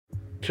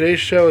Today's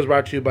show is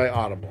brought to you by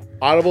Audible.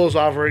 Audible is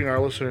offering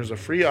our listeners a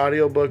free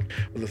audiobook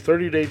with a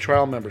 30-day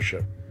trial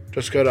membership.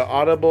 Just go to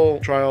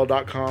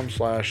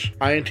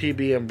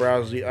audibletrial.com/INTB and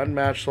browse the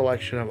unmatched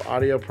selection of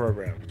audio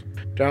programs.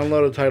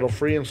 Download a title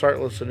free and start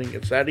listening.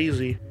 It's that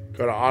easy.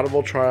 Go to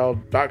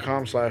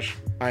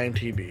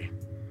audibletrial.com/INTB.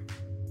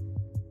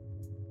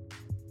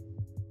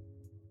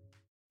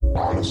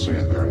 Honestly,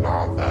 they're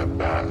not that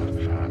bad.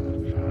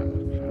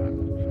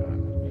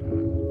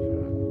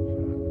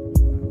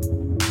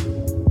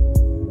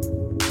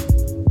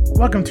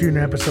 Welcome to an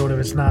episode of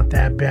It's Not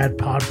That Bad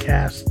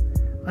podcast.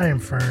 I am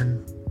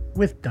Fern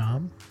with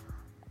Dom.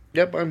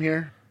 Yep, I'm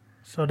here.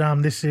 So,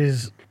 Dom, this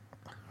is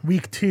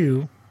week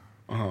 2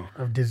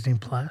 of Disney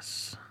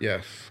Plus.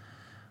 Yes.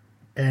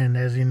 And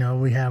as you know,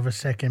 we have a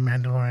second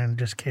Mandalorian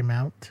just came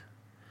out.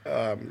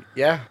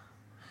 Yeah.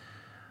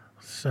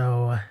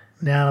 So,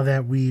 now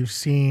that we've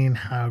seen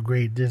how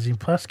great Disney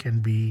Plus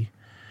can be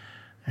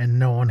and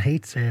no one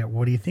hates it,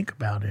 what do you think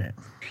about it?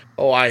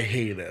 Oh, I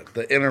hate it.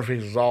 The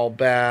interface is all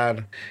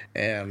bad,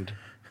 and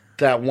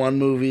that one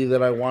movie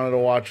that I wanted to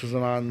watch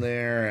isn't on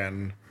there,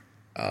 and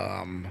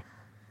I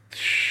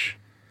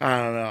don't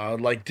know.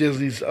 Like,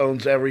 Disney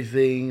owns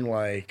everything.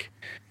 Like,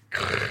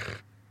 this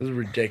is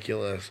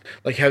ridiculous.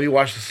 Like, have you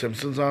watched The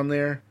Simpsons on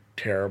there?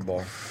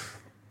 Terrible.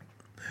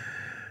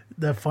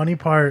 The funny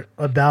part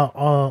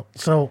about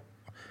so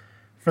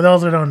for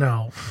those who don't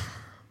know,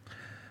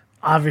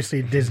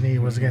 obviously Disney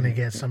was going to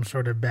get some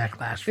sort of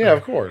backlash for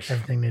of course.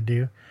 everything they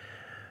do.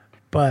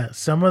 But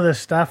some of the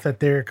stuff that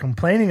they're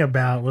complaining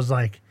about was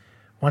like,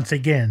 once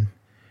again,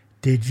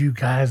 did you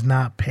guys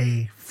not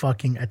pay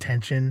fucking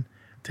attention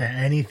to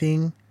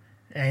anything?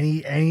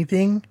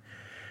 Anything?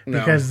 No,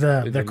 Because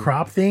the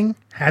crop thing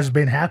has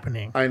been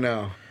happening. I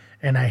know.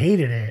 And I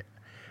hated it.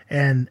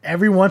 And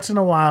every once in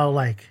a while,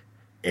 like,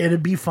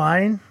 it'd be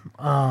fine.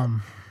 I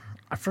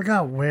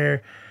forgot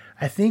where.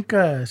 I think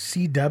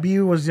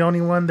CW was the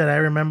only one that I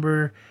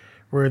remember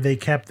where they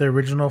kept the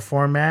original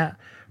format,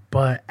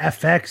 but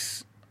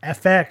FX,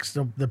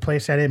 the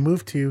place that it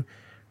moved to,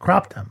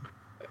 cropped them.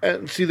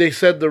 And see, they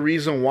said the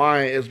reason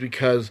why is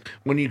because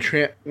when you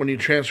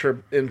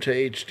transfer into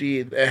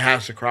HD, it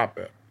has to crop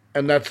it.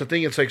 And that's the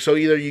thing. It's like, so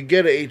either you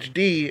get a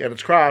HD and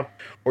it's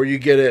cropped, or you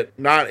get it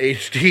not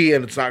HD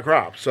and it's not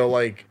cropped. So,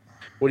 like,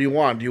 what do you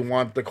want? Do you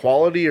want the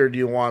quality or do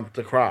you want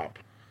the crop?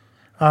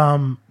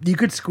 You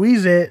could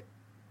squeeze it,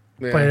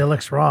 Yeah. but it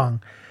looks wrong.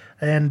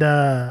 And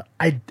I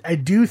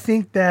do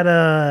think that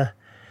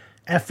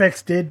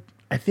FX did.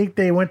 I think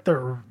they went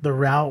the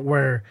route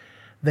where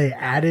they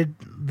added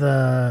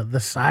the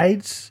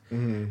sides.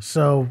 Mm-hmm.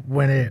 So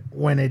when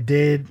it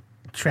did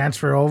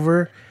transfer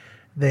over,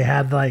 they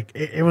had like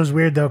it was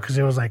weird though because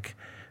it was like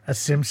a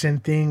Simpson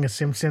thing,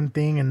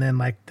 and then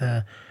like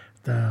the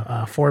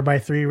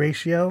 4:3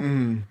 ratio.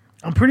 Mm-hmm.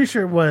 I'm pretty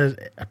sure it was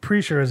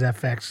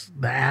FX,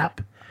 the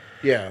app.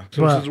 Yeah,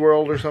 Simpsons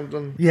World or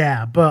something.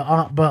 Yeah,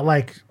 but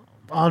like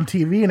on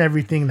TV and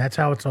everything, that's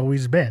how it's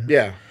always been.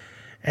 Yeah,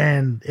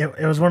 and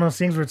it was one of those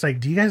things where it's like,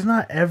 do you guys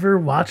not ever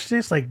watch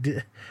this? Like,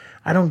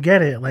 I don't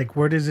get it. Like,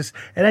 where does this?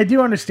 And I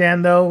do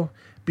understand though,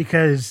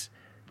 because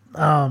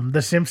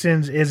The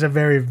Simpsons is a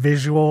very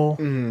visual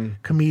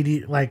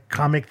comedy, like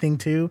comic thing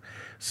too.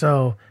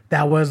 So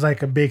that was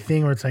like a big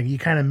thing where it's like you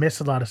kind of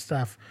miss a lot of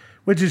stuff,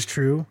 which is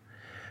true,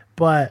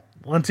 but.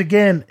 Once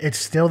again, it's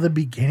still the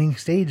beginning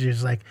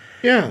stages. Like,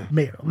 yeah.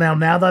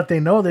 Now that they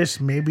know this,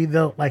 maybe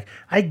they'll like.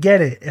 I get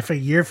it. If a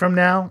year from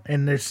now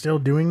and they're still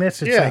doing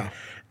this, it's like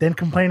then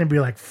complain and be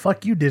like,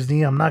 "Fuck you,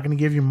 Disney! I'm not going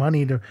to give you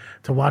money to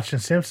watch The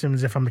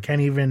Simpsons if I can't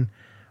even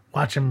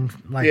watch them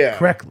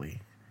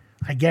correctly."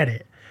 I get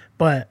it,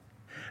 but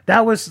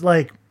that was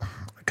like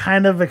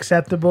kind of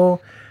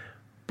acceptable.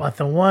 But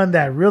the one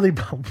that really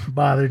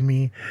bothered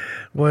me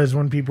was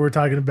when people were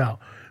talking about,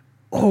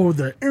 oh,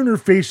 the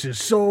interface is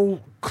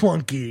so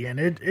clunky and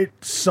it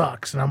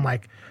sucks. And I'm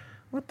like,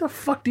 what the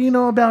fuck do you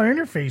know about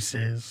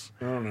interfaces?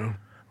 I don't know.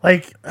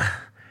 Like,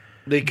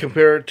 they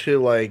compare it to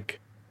like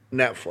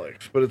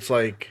Netflix, but it's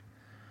like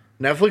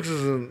Netflix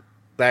isn't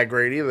that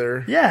great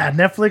either. Yeah,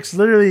 Netflix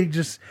literally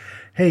just,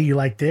 hey, you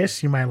like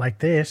this? You might like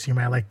this. You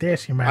might like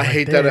this. You might like this. I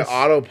hate that it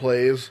auto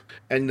plays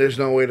and there's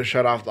no way to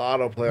shut off the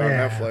autoplay on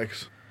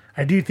Netflix.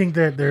 I do think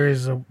that there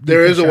is a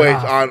way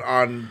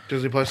on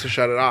Disney Plus to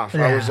shut it off.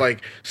 Yeah. I was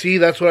like, see,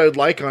 that's what I'd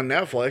like on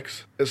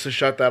Netflix is to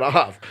shut that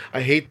off. I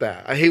hate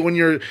that. I hate when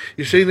you're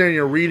sitting there and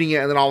you're reading it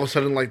and then all of a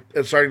sudden like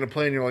it's starting to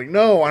play and you're like,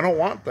 no, I don't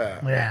want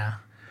that. Yeah.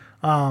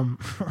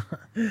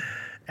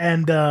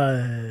 And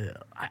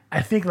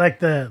I think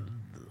like I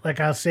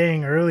was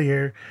saying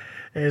earlier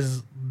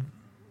is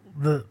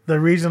the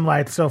reason why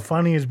it's so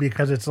funny is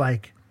because it's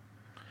like,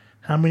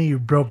 how many of you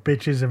broke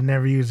bitches have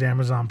never used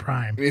Amazon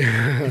Prime?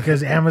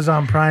 Because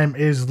Amazon Prime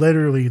is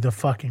literally the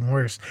fucking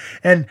worst.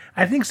 And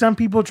I think some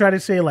people try to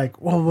say like,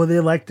 well, they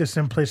like the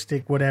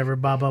simplistic, whatever,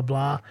 blah, blah,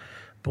 blah,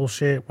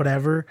 bullshit,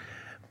 whatever.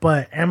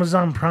 But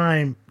Amazon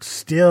Prime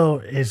still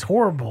is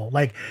horrible.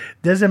 Like,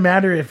 doesn't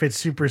matter if it's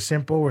super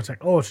simple where it's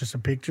like, oh, it's just a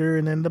picture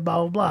and then the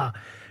blah, blah, blah.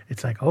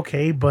 It's like,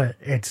 okay, but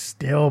it's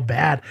still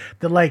bad.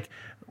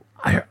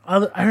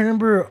 I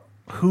remember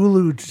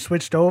Hulu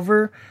switched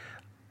over.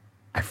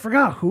 I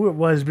forgot who it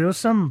was, but it was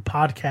some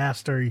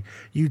podcast or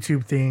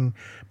YouTube thing.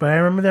 But I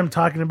remember them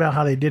talking about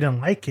how they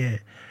didn't like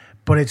it.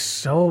 But it's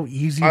so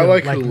easy to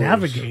like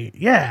navigate.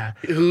 Yeah.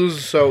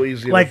 Hulu's so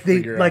easy to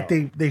figure out.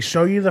 They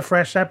show you the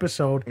fresh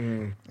episode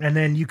and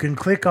then you can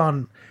click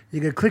on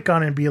it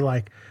and be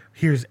like,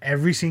 here's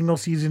every single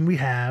season we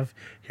have.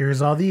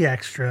 Here's all the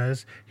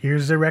extras.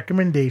 Here's the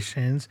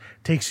recommendations.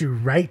 Takes you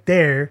right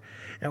there.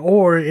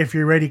 Or if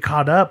you're already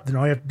caught up, then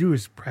all you have to do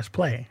is press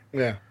play.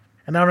 Yeah.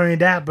 And not only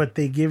that, but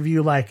they give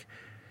you like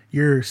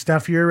your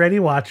stuff you're already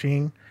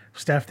watching,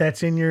 stuff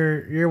that's in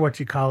your what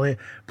you call it.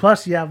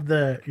 Plus you have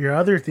your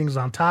other things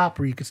on top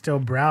where you can still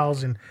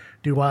browse and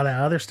do all that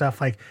other stuff.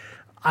 Like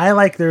I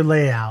like their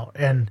layout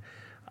and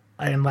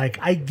like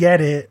I get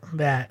it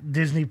that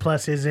Disney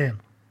Plus isn't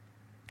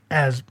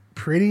as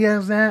pretty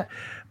as that,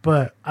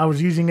 but I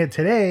was using it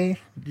today,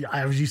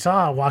 as you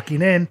saw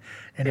walking in,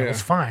 and it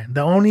was fine.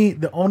 The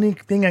only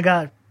thing I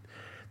got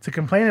to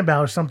complain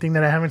about is something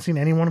that I haven't seen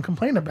anyone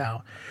complain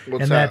about.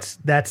 What's that?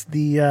 That's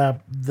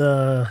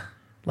the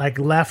like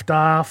left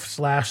off /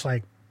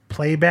 like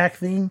playback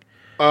thing.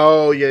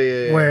 Oh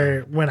yeah.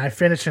 Where when I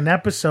finish an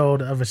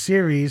episode of a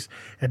series,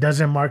 it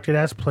doesn't mark it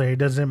as play. It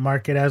doesn't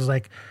mark it as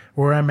like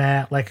where I'm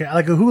at. Like a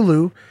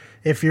Hulu,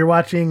 if you're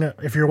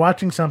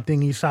watching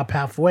something, you stop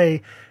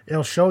halfway,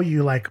 it'll show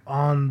you like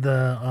on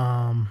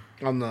the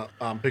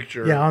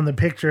picture. Yeah, on the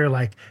picture,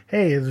 like,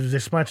 hey, there's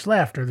this much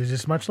left, or there's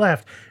this much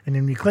left, and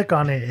then you click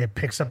on it, it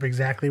picks up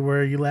exactly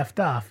where you left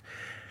off.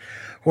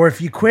 Or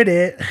if you quit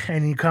it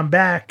and you come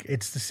back,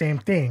 it's the same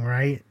thing,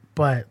 right?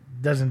 But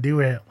doesn't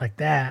do it like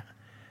that.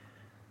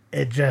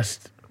 It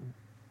just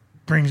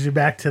brings you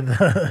back to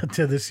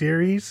the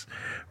series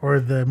or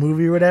the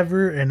movie or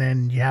whatever, and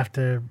then you have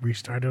to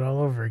restart it all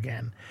over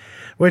again.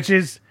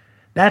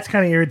 That's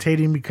kind of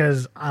irritating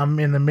because I'm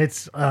in the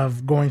midst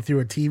of going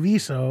through a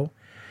TV show.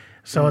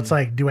 So it's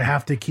like, do I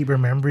have to keep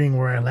remembering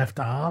where I left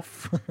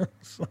off?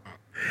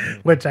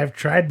 Which I've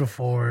tried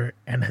before,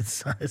 and it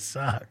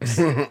sucks.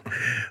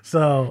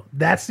 So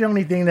that's the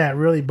only thing that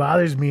really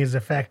bothers me is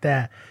the fact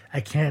that I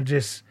can't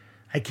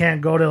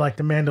go to like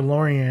The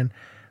Mandalorian,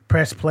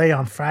 press play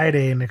on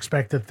Friday, and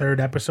expect the third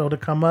episode to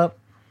come up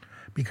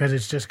because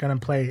it's just going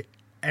to play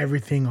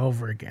everything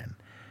over again.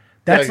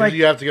 That's like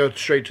you have to go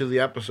straight to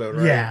the episode,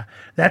 right? Yeah,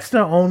 that's the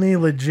only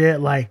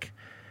legit like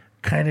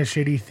kind of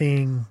shitty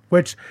thing,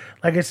 which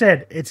like I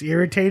said, it's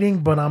irritating,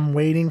 but I'm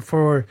waiting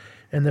for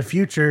in the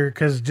future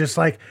because just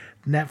like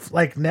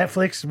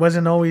Netflix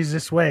wasn't always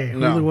this way.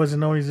 No. Hulu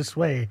wasn't always this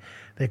way.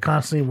 They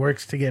constantly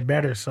works to get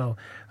better. So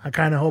I'm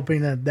kind of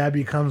hoping that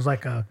becomes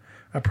like a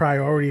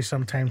priority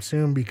sometime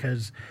soon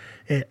because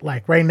it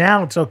like right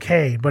now it's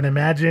okay, but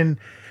imagine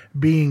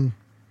being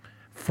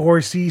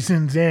 4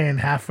 seasons in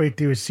halfway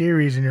through a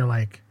series and you're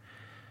like,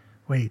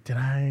 wait, did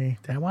I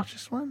watch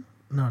this one?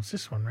 No, it's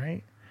this one,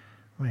 right?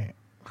 Wait,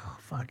 oh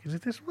fuck, is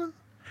it this one?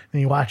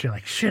 And you watch it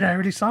like, shit, I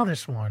already saw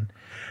this one.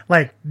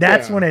 Like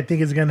that's when I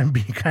think it's gonna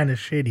be kind of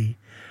shitty.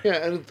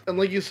 Yeah, and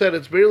like you said,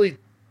 it's barely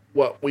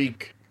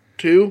week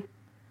 2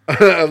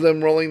 of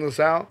them rolling this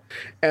out,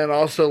 and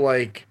also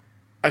like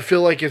I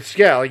feel like it's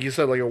like you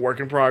said, like a work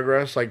in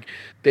progress. Like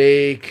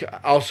they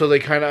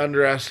kind of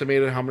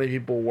underestimated how many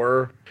people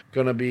were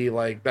gonna be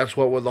like. That's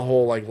what with the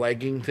whole like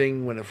legging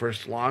thing when it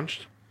first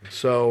launched.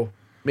 So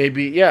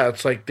maybe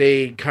it's like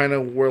they kind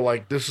of were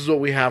like, this is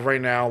what we have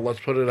right now. Let's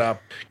put it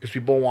up because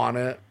people want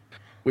it.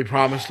 We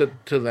promised it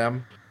to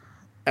them,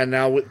 and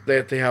now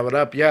that they have it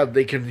up,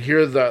 they can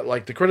hear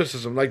the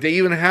criticism. Like they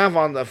even have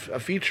on a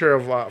feature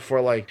of for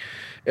like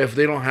if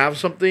they don't have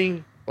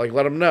something. Like,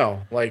 let them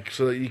know, like,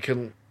 so that you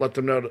can let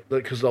them know,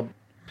 because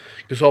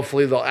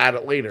hopefully they'll add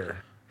it later.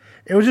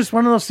 It was just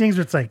one of those things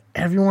where it's like,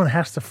 everyone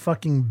has to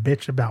fucking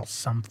bitch about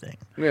something.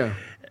 Yeah.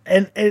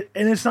 And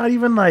it's not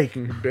even like...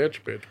 bitch.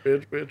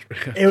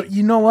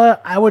 You know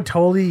what? I would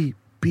totally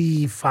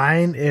be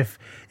fine if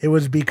it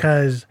was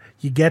because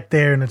you get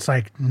there and it's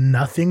like,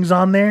 nothing's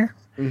on there.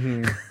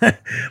 Mm-hmm.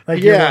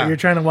 Like, you're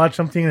trying to watch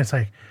something and it's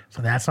like,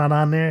 so that's not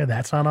on there,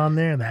 that's not on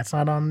there, that's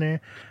not on there.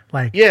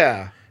 Like...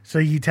 Yeah. So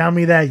you tell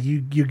me that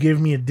you give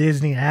me a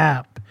Disney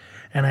app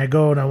and I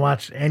go and I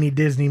watch any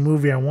Disney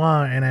movie I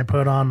want and I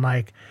put on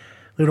like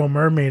Little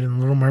Mermaid and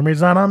Little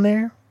Mermaid's not on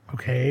there?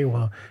 Okay,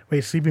 well,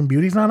 wait, Sleeping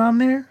Beauty's not on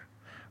there?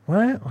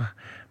 What?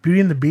 Beauty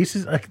and the Beast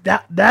is like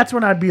that's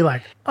when I'd be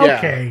like,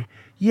 okay,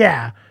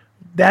 yeah.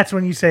 That's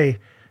when you say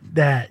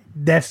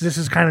this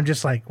is kind of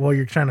just like, well,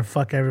 you're trying to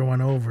fuck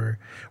everyone over.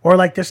 Or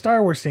like the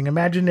Star Wars thing.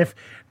 Imagine if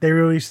they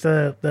released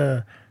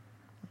the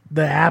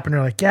app and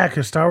they're like, yeah,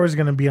 because Star Wars is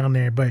going to be on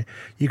there, but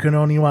you can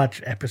only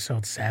watch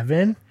episode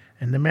 7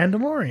 and The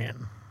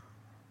Mandalorian.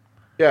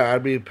 Yeah,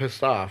 I'd be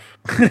pissed off.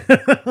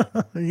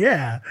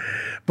 Yeah,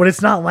 but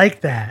it's not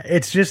like that.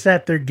 It's just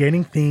that they're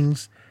getting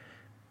things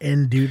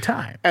in due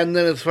time. And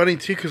then it's funny,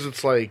 too, because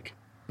it's like,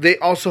 they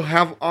also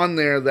have on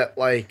there that,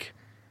 like,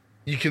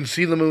 you can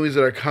see the movies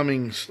that are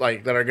coming,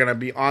 like, that are going to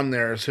be on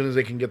there as soon as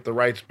they can get the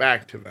rights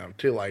back to them,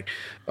 too. Like,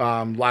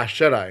 Last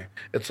Jedi.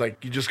 It's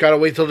like, you just got to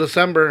wait till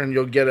December and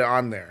you'll get it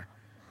on there.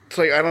 it's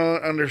like I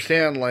don't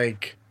understand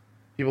like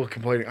people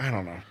complaining. I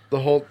don't know. The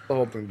whole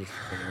thing just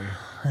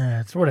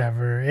It's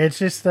whatever. It's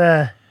just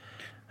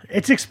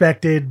it's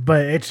expected,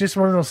 but it's just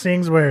one of those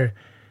things where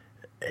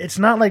it's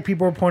not like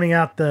people are pointing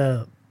out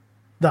the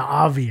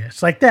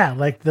obvious like that,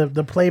 like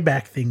the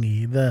playback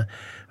thingy, the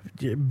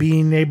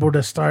being able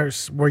to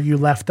start where you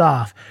left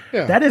off.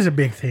 Yeah. That is a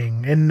big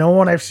thing, and no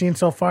one I've seen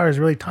so far has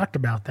really talked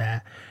about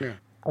that. Yeah.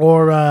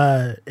 Or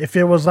if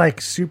it was like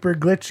super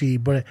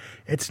glitchy, but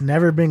it's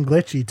never been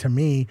glitchy to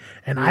me.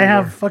 And I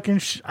have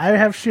I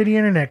have shitty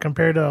internet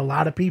compared to a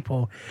lot of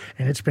people,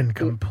 and it's been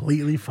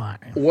completely fine.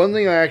 One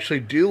thing I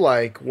actually do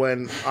like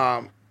when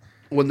the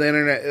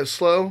internet is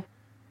slow,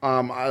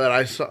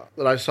 that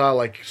I saw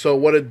like, so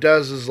what it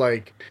does is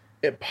like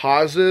it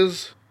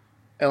pauses,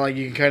 and like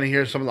you can kind of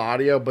hear some of the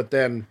audio, but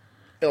then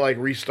it like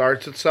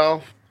restarts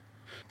itself.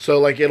 So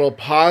like it'll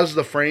pause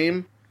the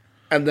frame.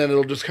 And then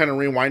it'll just kind of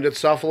rewind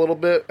itself a little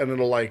bit, and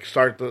it'll like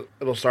start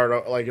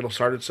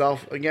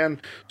itself again,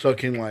 so it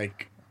can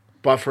like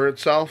buffer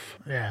itself.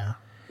 Yeah,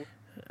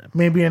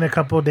 maybe in a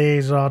couple of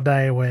days it'll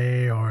die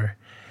away, or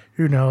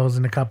who knows?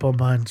 In a couple of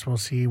months we'll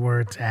see where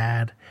it's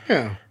at.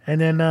 Yeah,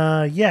 and then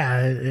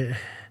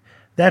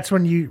that's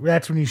when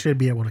you should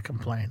be able to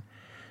complain.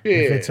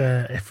 Yeah.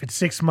 If it's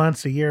 6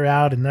 months, a year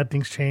out, and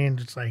nothing's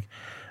changed, it's like,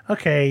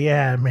 okay,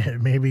 yeah,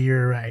 maybe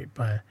you're right,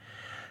 but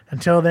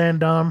until then,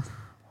 Dom,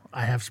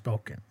 I have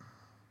spoken.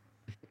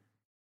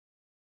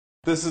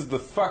 This is the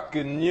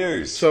fucking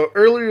news. So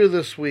earlier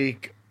this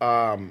week,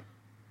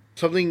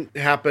 something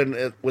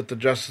happened with the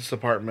Justice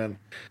Department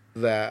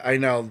that I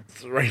know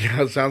right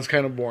now it sounds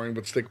kind of boring,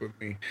 but stick with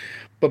me.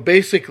 But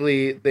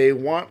basically,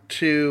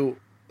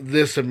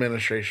 this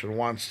administration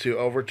wants to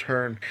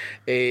overturn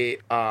a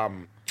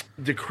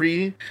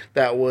decree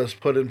that was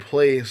put in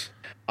place.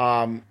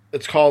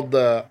 It's called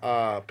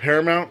the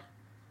Paramount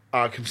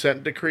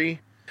Consent Decree.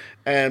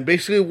 And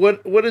basically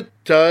what it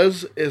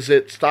does is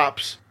it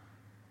stops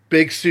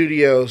big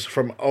studios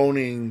from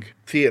owning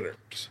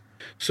theaters.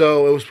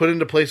 So it was put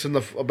into place in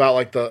about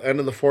like the end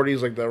of the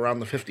 40s, like around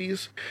the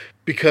 50s,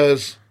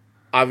 because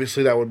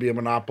obviously that would be a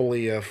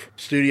monopoly if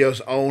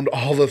studios owned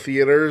all the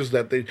theaters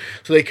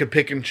so they could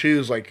pick and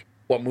choose like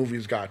what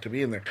movies got to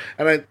be in there.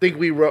 And I think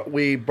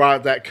we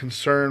brought that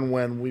concern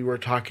when we were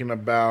talking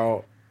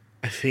about,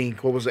 I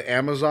think, what was it,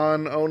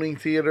 Amazon owning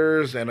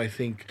theaters, and I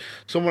think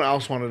someone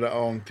else wanted to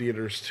own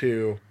theaters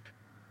too.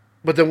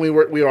 But then we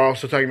were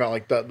also talking about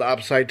like the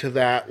upside to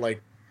that,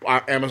 like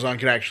Amazon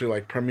can actually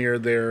like premiere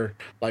their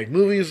like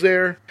movies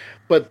there.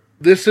 But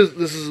this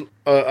is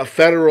a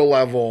federal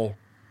level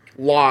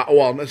law.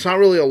 Well, it's not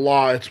really a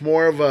law. It's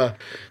more of a,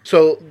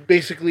 so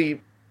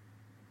basically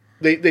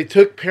they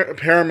took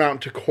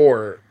Paramount to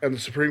court, and the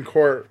Supreme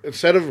Court,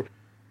 instead of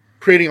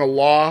creating a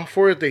law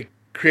for it, they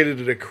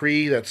created a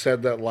decree that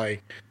said that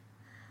like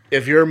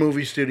if you're a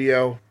movie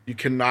studio, you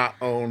cannot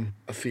own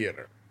a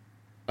theater,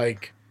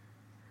 like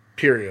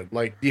period.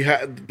 Like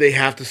they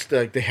have to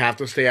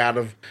stay out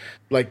of,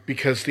 like,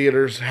 because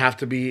theaters have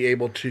to be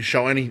able to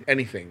show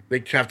anything.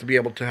 They have to be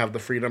able to have the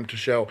freedom to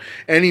show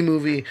any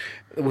movie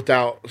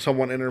without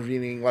someone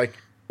intervening. Like,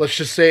 let's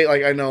just say,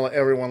 like, I know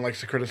everyone likes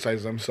to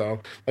criticize them,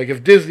 so, like,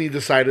 if Disney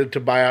decided to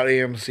buy out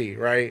AMC,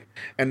 right?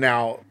 And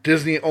now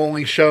Disney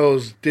only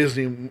shows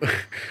Disney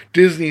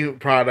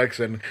products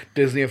and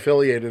Disney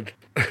affiliated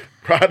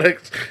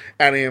products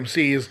at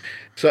AMC's,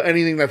 so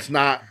anything that's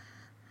not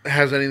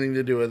has anything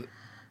to do with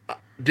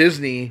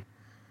Disney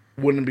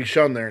wouldn't be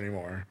shown there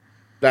anymore.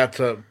 That's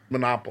a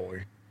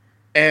monopoly.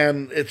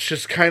 And it's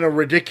just kind of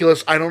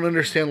ridiculous. I don't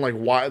understand, like,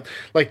 why,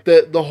 like,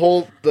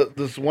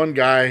 this one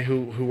guy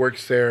who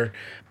works there,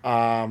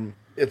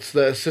 it's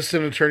the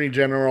Assistant Attorney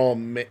General,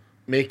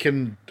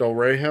 Macon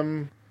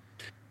Dolraham.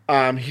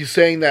 He's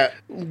saying that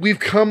we've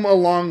come a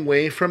long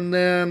way from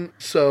then,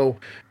 so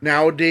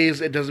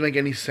nowadays it doesn't make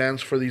any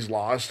sense for these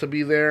laws to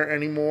be there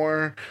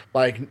anymore.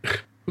 Like,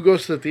 who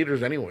goes to the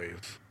theaters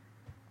anyways?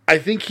 I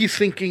think he's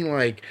thinking,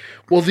 like,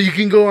 well, you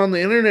can go on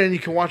the internet and you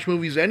can watch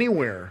movies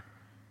anywhere,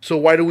 so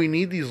why do we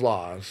need these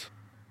laws?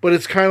 But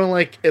it's kind of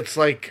like, it's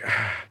like...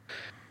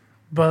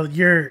 But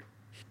your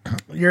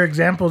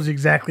example is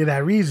exactly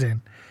that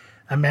reason.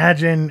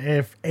 Imagine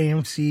if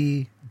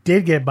AMC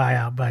did get buy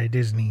out by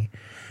Disney,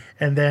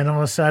 and then all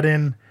of a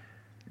sudden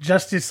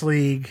Justice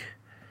League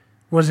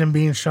wasn't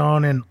being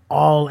shown in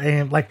all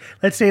AMC. Like,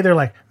 let's say they're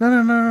like,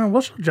 no,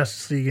 we'll show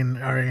Justice League in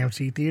our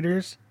AMC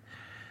theaters.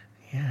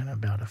 Yeah, and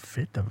about a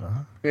fifth of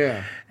them.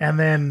 Yeah. And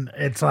then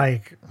it's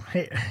like,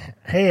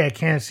 hey, I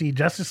can't see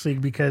Justice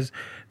League because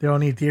the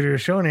only theater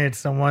showing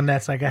it's the one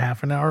that's like a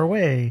half an hour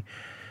away.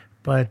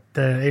 But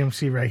the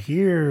AMC right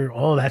here,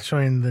 that's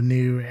showing the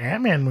new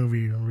Ant-Man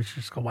movie. We should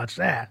just go watch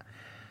that.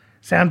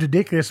 Sounds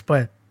ridiculous,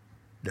 but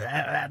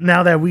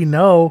now that we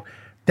know,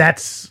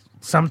 that's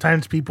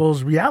sometimes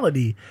people's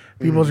reality.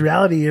 People's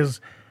reality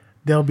is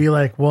they'll be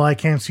like, well, I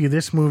can't see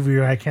this movie,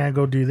 or I can't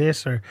go do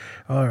this, or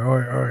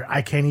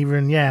I can't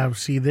even,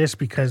 see this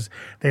because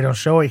they don't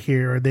show it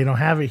here, or they don't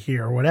have it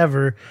here, or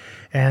whatever.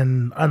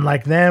 And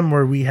unlike them,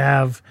 where we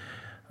have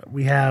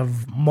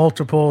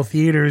multiple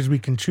theaters we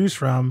can choose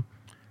from,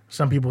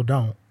 Some people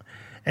don't.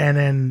 And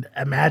then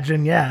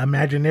imagine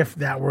if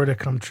that were to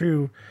come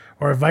true,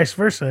 or vice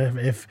versa.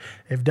 If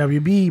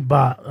WB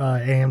bought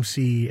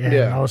AMC,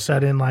 and all of a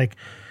sudden, like,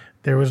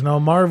 there was no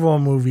Marvel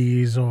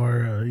movies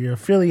or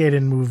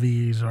affiliated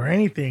movies or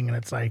anything, and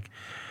it's like,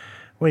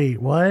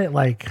 wait, what?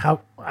 Like,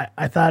 how?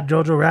 I thought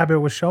Jojo Rabbit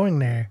was showing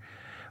there.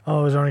 Oh,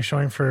 it was only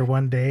showing for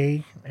one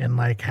day in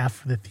like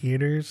half of the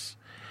theaters.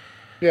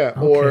 Yeah,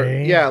 or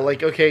like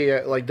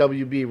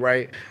WB,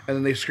 right? And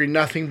then they screen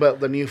nothing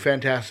but the new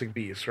Fantastic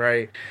Beasts,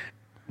 right?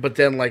 But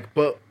then,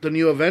 but the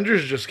new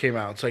Avengers just came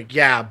out. It's like,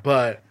 yeah,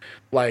 but,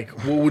 like,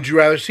 what would you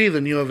rather see,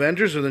 the new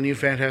Avengers or the new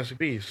Fantastic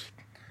Beasts?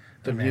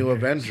 The new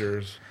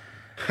Avengers.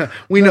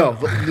 We know,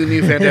 the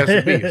new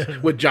Fantastic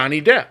Beasts with Johnny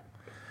Depp.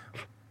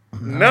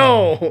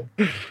 No!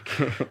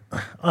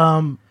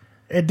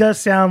 It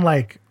does sound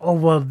like,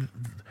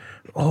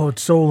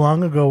 it's so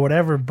long ago,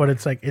 whatever, but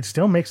it's like, it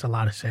still makes a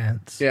lot of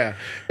sense. Yeah.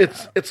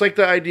 It's like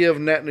the idea of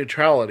net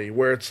neutrality,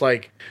 where it's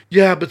like,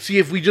 yeah, but see,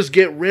 if we just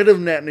get rid of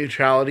net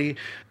neutrality,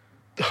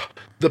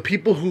 the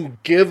people who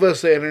give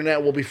us the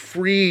internet will be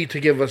free to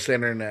give us the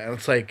internet. And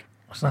it's like,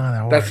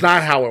 that's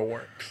not how it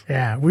works.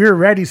 Yeah, we were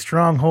already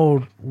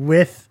stronghold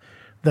with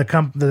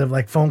the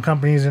like phone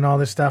companies and all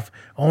this stuff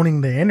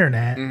owning the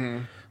internet.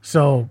 Mm-hmm.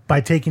 So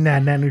by taking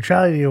that net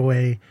neutrality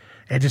away,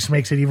 it just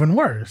makes it even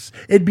worse.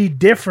 It'd be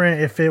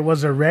different if it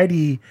was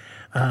already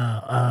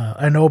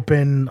an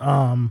open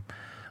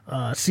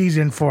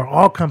season for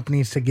all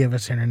companies to give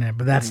us internet,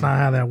 but that's not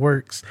how that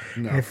works.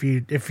 No.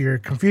 If you're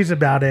confused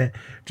about it,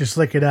 just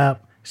look it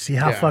up, see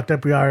how fucked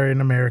up we are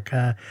in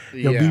America.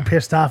 You'll be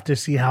pissed off to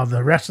see how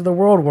the rest of the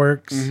world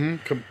works.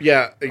 Mm-hmm.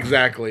 Yeah,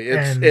 exactly.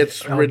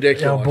 It's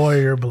ridiculous. It'll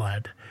boil your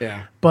blood.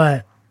 Yeah,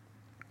 but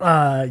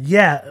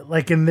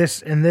like in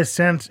this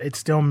sense, it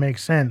still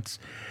makes sense.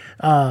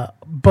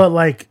 But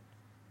like,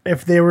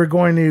 if they were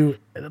going to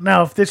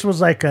now, if this was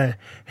like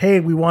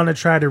hey, we want to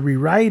try to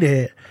rewrite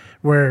it,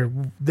 where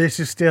this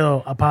is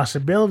still a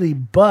possibility,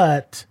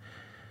 but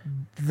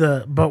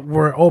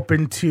we're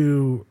open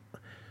to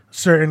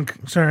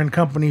certain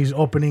companies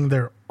opening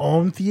their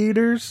own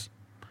theaters,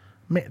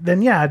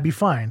 then yeah, I'd be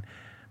fine.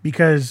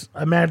 Because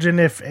imagine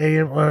if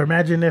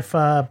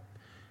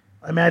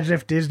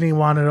Disney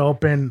wanted to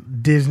open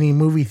Disney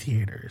movie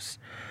theaters.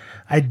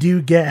 I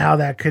do get how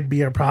that could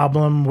be a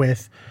problem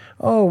with,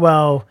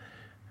 they're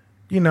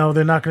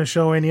not going to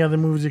show any other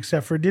movies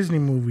except for Disney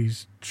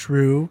movies.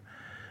 True.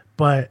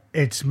 But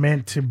it's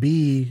meant to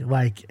be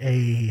like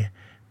a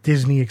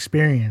Disney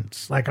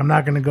experience. Like, I'm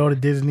not going to go to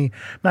Disney.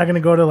 I'm not going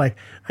to go to like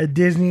a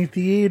Disney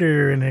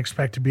theater and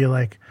expect to be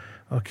like,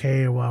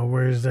 okay, well,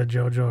 where's the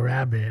Jojo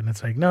Rabbit? And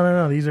it's like,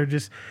 no. These are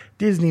just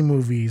Disney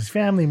movies,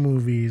 family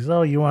movies.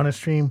 Oh, you want to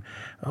stream?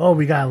 Oh,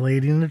 we got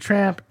Lady and the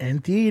Tramp in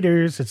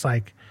theaters. It's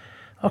like,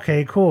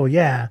 okay, cool.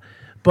 Yeah.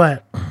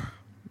 But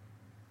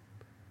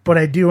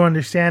I do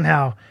understand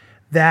how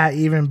that,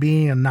 even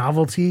being a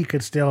novelty,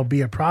 could still be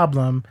a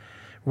problem,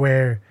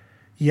 where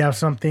you have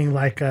something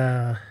like we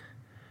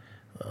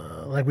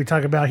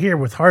talk about here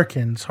with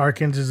Harkins.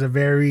 Harkins is a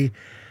very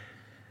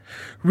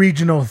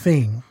regional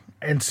thing.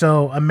 And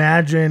so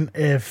imagine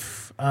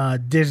if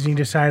Disney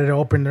decided to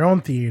open their own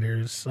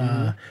theaters.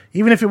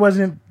 Even if it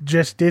wasn't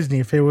just Disney,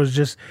 if it was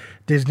just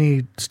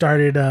Disney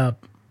started a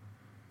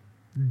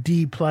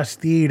D+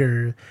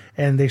 theater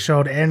and they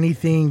showed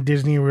anything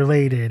Disney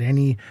related,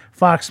 any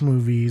Fox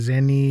movies,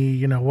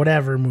 any,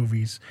 whatever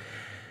movies,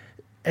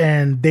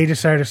 and they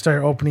decided to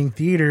start opening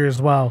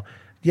theaters, well,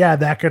 yeah,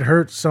 that could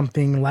hurt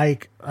something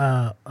like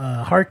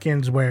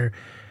Harkins, where,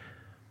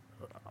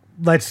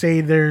 let's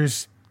say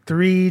there's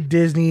 3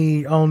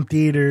 Disney-owned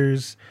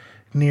theaters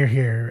near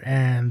here,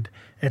 and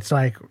it's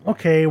like,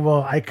 okay,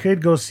 well, I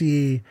could go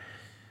see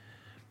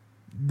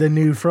the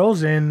new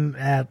Frozen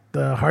at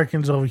the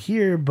Harkins over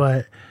here,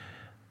 but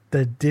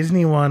the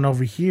Disney one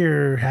over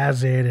here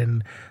has it,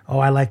 and,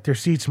 I like their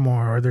seats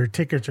more, or their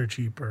tickets are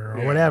cheaper,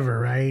 or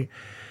whatever, right?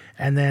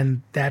 And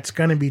then that's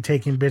going to be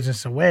taking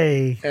business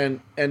away.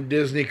 And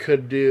Disney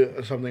could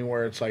do something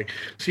where it's like,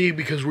 see,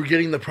 because we're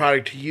getting the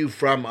product to you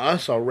from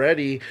us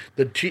already,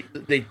 they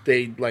make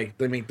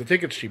the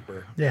tickets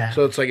cheaper. Yeah.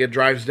 So it's like, it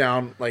drives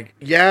down, like,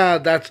 yeah,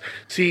 that's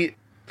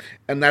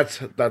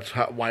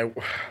why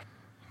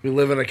we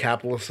live in a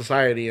capitalist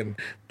society, and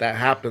that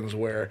happens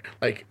where,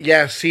 like,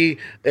 yeah, see,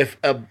 if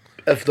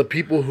the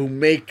people who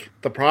make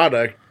the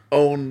product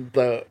own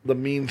the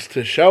means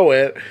to show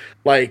it,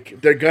 like,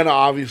 they're gonna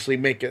obviously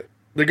make it.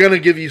 They're gonna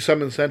give you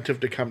some incentive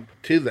to come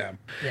to them,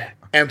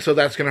 and so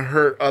that's gonna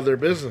hurt other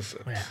businesses.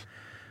 Yeah,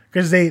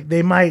 because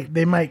they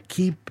might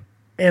keep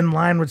in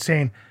line with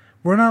saying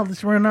we're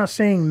not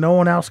saying no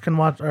one else can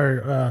watch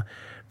or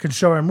can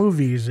show our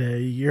movies.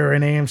 You're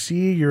an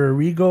AMC, you're a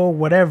Regal,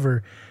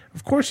 whatever.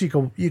 Of course you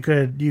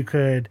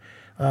could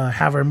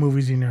have our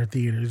movies in our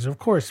theaters. Of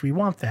course we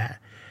want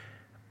that.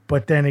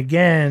 But then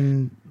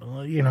again,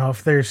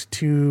 if there's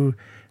 2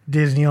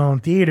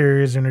 Disney-owned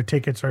theaters and their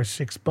tickets are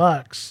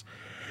 $6,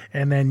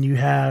 and then you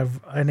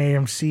have an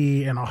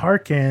AMC and a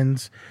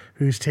Harkins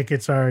whose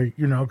tickets are,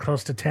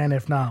 close to 10,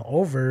 if not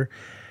over,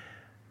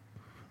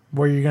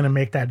 where you're going to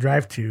make that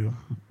drive to,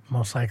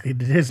 most likely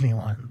the Disney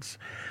ones.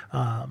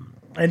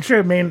 And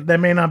sure, that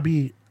may not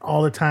be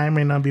all the time,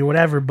 may not be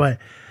whatever, but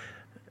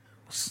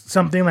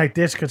something like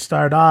this could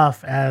start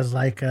off as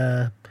like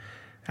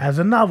as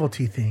a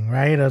novelty thing,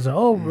 right? As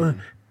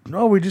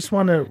we just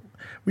want to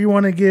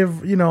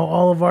give,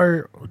 all of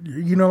our,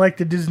 like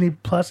the Disney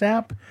Plus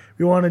app,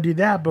 we want to do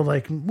that, but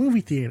like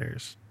movie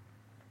theaters.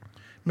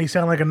 May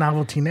sound like a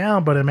novelty now,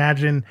 but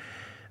imagine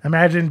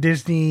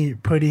Disney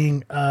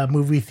putting a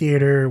movie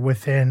theater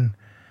within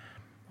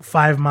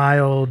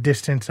 5-mile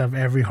distance of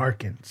every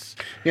Harkins.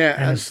 Yeah.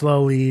 And it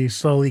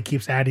slowly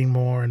keeps adding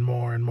more and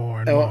more and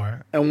more and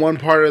more. And one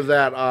part of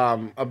that,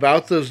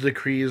 about those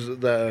decrees,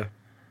 the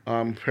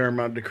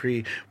Paramount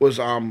decree was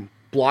no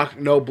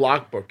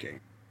block booking,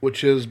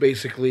 which is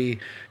basically,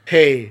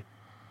 hey,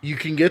 you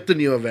can get the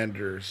new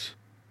Avengers,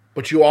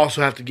 but you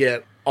also have to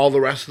get all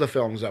the rest of the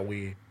films that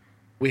we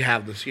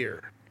have this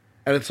year.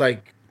 And it's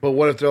like, but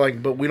what if they're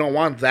like, but we don't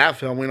want that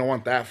film, we don't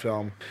want that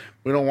film,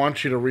 we don't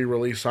want you to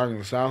re-release Song of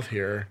the South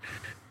here.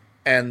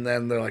 And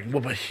then they're like,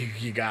 well, but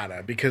you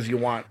gotta, because you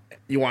want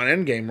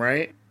Endgame,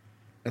 right?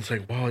 And it's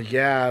like, well,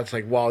 yeah. It's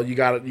like, well, you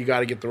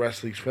gotta get the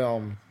rest of these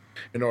films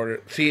in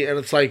order. See, and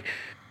it's like,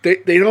 they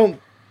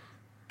don't.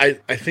 I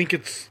think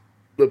it's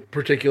the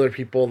particular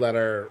people that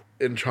are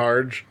in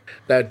charge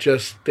that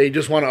they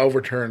just want to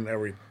overturn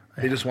everything.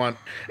 They just want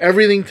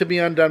everything to be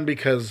undone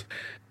because,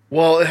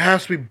 well, it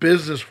has to be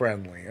business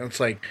friendly. And it's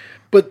like,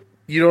 but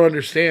you don't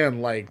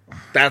understand. Like,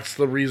 that's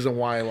the reason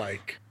why,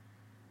 like,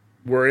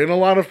 we're in a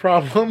lot of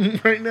problem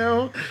right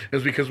now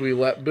is because we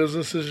let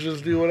businesses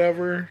just do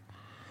whatever.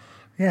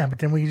 Yeah, but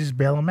then we just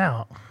bail them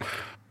out.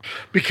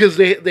 Because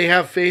they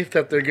have faith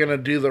that they're going to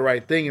do the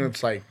right thing. And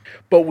it's like,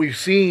 but we've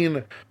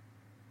seen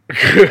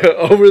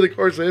over the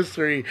course of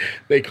history,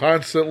 they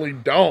constantly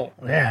don't.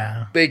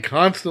 Yeah. They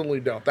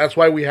constantly don't. That's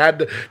why we had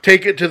to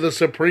take it to the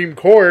Supreme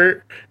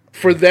Court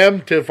for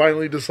them to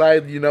finally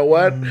decide, you know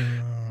what?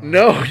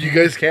 No, you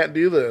guys can't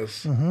do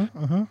this. I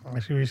see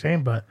what you're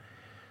saying, but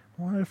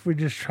what if we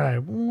just try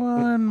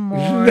one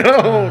more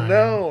time?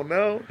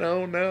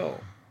 No.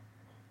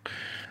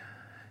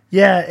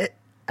 Yeah,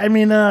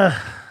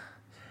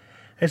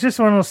 it's just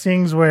one of those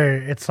things where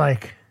it's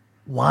like,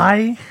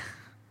 why?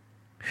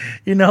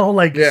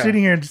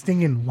 Sitting here and just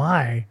thinking,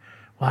 why?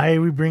 Why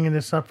are we bringing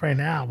this up right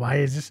now?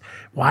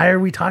 Why are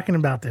we talking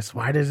about this?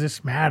 Why does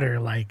this matter?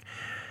 Like,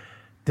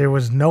 there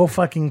was no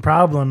fucking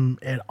problem.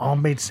 It all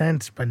made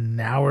sense, but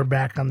now we're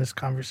back on this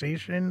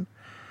conversation.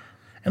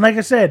 And like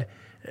I said,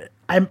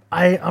 I'm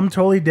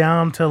totally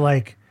down to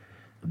like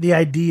the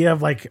idea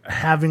of like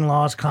having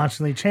laws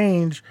constantly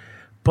change,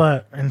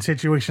 but in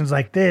situations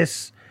like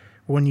this,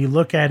 when you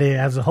look at it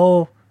as a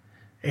whole,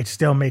 it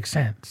still makes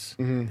sense.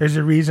 Mm-hmm. There's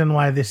a reason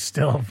why this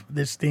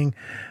thing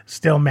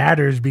still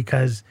matters,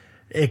 because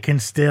it can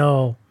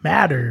still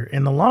matter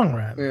in the long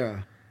run.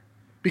 Yeah.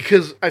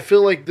 Because I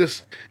feel like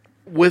this,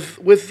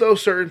 with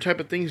those certain type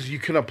of things, you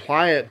can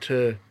apply it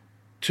to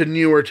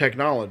newer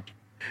technology.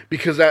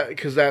 Because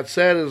that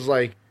said is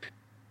like,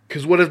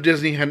 because what if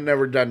Disney had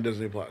never done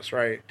Disney Plus,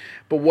 right?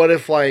 But what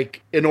if,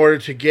 like, in order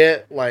to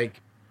get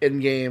like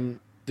in-game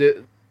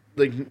to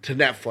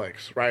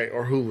Netflix, right,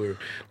 or Hulu,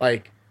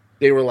 like,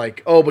 they were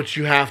like, oh, but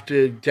you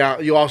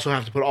also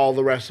have to put all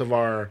the rest of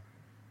our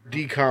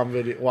DCOM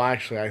video. Well,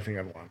 actually, I think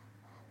I'd want.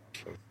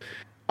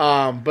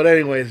 But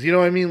anyways, you know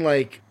what I mean?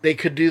 Like, they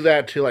could do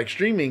that to like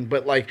streaming,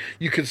 but like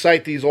you could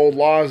cite these old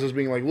laws as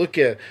being like, look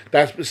at,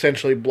 that's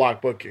essentially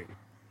block booking.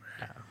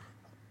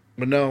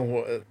 But no,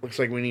 it looks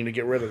like we need to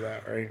get rid of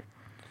that, right?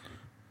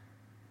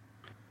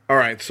 All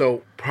right,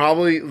 so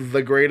probably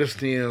the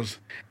greatest news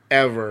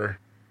ever.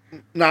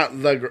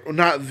 Not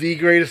the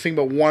greatest thing,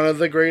 but one of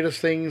the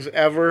greatest things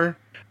ever.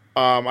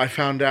 I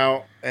found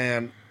out,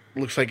 and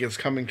looks like it's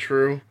coming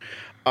true.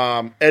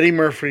 Eddie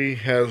Murphy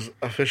has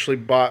officially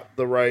bought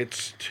the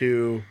rights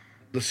to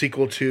the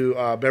sequel to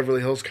Beverly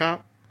Hills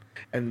Cop,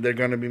 and they're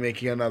going to be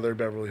making another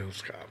Beverly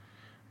Hills Cop,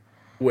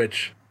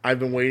 which I've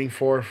been waiting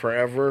for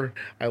forever.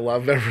 I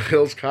love Beverly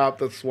Hills Cop.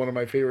 That's one of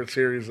my favorite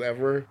series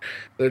ever.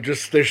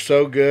 They're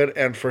so good,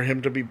 and for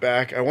him to be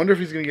back, I wonder if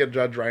he's going to get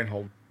Judge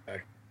Reinhold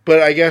back. But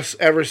I guess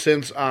ever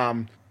since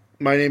My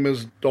Name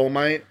is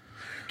Dolomite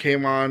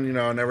came on,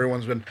 and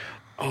everyone's been,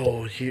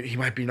 oh, he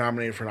might be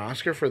nominated for an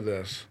Oscar for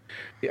this.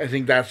 I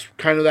think that's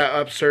kind of that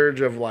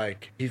upsurge of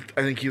like,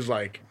 I think he's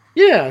like,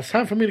 yeah, it's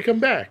time for me to come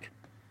back.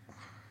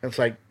 And it's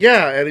like,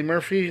 yeah, Eddie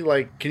Murphy,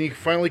 like, can you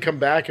finally come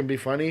back and be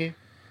funny?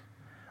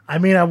 I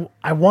mean,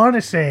 I want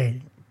to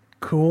say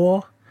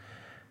cool,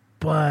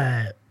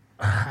 but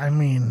I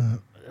mean,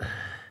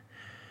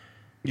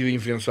 you think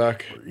it's gonna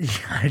suck?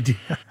 Yeah, I do.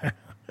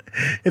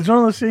 It's one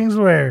of those things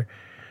where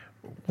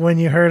when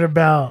you heard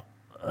about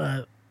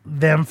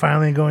them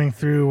finally going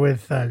through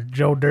with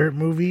Joe Dirt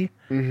movie,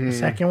 the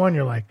second one,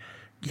 you're like,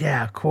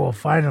 yeah, cool,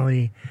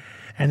 finally.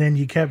 And then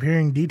you kept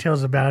hearing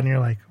details about it, and you're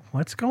like,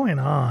 what's going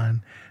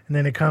on? And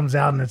then it comes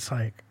out, and it's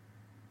like,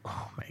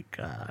 oh my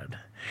God.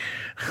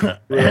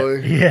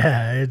 Really?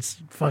 Yeah,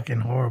 it's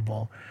fucking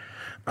horrible.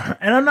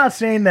 And I'm not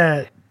saying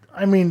that,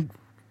 I mean,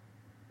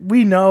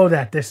 we know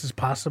that this is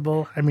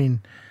possible. I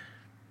mean,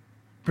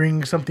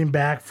 bringing something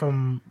back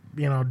from,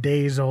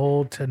 days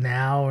old to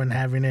now and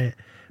having it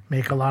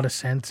make a lot of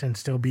sense and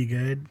still be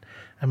good.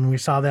 I mean, we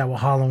saw that with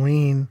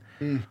Halloween.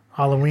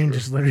 Halloween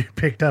just literally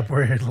picked up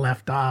where it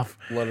left off.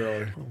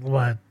 Literally.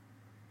 What?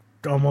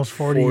 Almost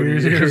 40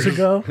 years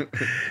ago.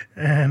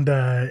 And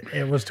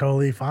it was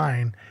totally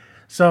fine.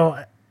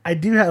 So I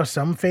do have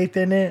some faith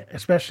in it,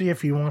 especially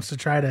if he wants to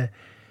try to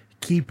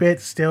keep it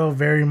still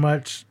very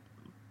much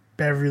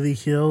Beverly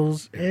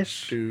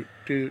Hills-ish.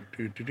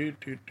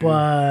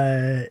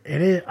 But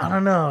it is, I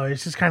don't know.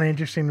 It's just kind of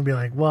interesting to be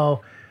like,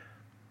 well,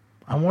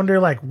 I wonder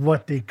like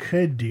what they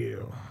could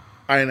do.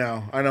 I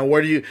know.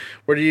 Where do you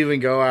even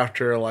go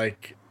after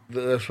like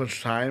this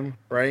much time,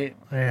 right?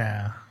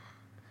 Yeah.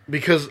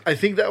 Because I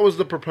think that was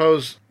the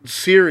proposed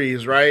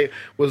series, right?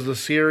 Was the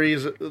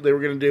series they were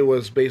going to do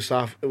was based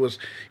off,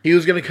 he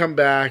was going to come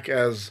back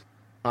as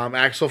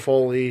Axel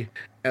Foley,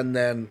 and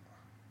then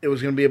it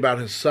was going to be about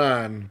his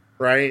son,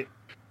 right?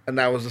 And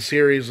that was the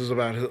series was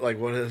about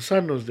what his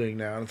son was doing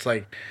now. And it's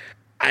like,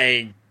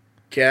 I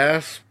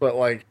guess, but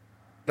like,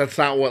 that's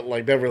not what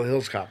like Beverly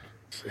Hills Cop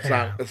is. It's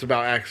not. It's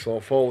about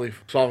Axel Foley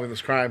solving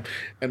this crime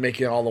and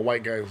making all the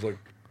white guys look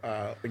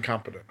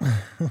incompetent.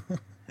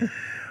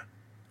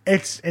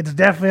 It's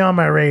definitely on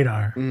my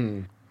radar,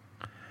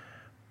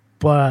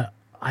 but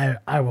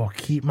I will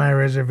keep my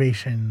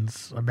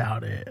reservations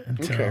about it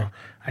until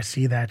I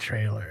see that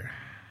trailer.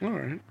 All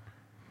right.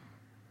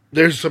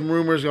 There's some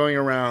rumors going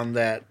around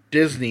that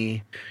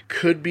Disney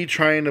could be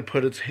trying to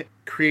put its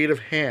creative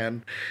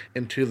hand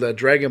into the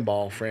Dragon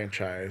Ball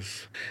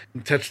franchise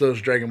and touch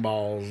those Dragon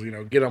Balls,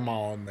 get them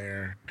all in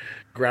there,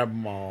 grab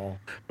them all.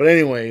 But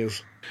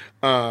anyways,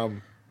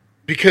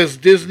 because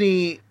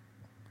Disney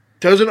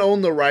doesn't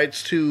own the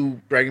rights to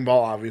Dragon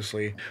Ball,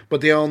 obviously, but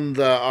they own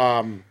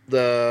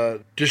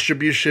the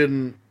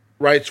distribution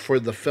rights for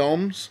the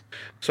films.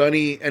 So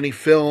any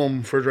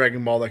film for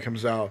Dragon Ball that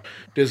comes out,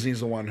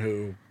 Disney's the one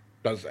who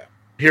does that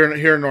here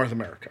in North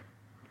America.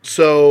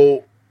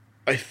 So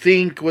I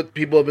think what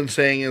people have been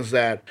saying is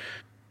that,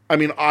 I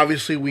mean,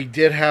 obviously we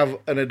did have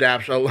a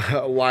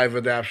live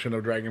adaptation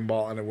of Dragon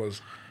Ball, and it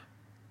was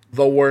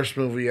the worst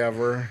movie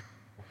ever.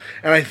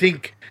 And I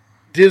think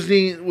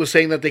Disney was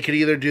saying that they could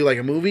either do like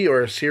a movie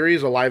or a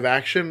series, a live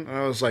action. And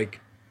I was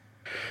like,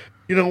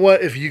 you know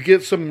what? If you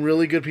get some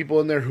really good people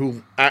in there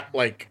who act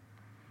like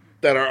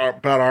that are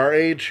about our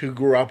age, who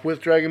grew up with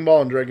Dragon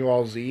Ball and Dragon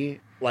Ball Z,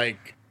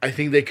 like, I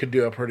think they could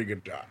do a pretty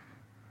good job.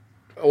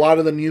 A lot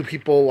of the new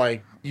people,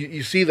 like,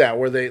 you see that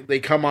where they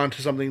come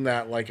onto something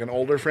that, like, an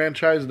older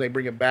franchise, and they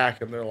bring it back,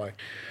 and they're like,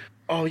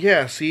 oh,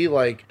 yeah, see,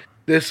 like,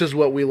 this is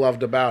what we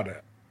loved about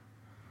it.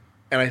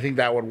 And I think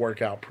that would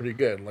work out pretty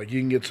good. Like, you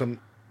can get some...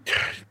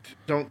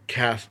 Don't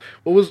cast...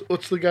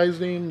 What's the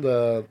guy's name?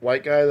 The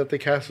white guy that they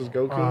cast as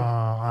Goku?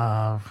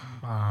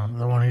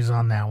 The one who's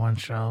on that one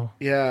show.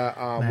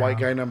 Yeah, white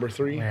guy number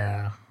 3.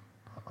 Yeah.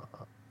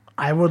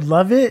 I would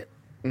love it.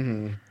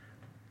 Mm-hmm.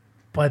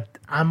 But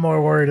I'm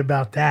more worried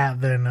about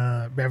that than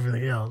Beverly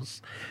Hills.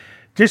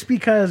 Just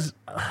because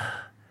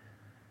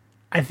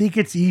I think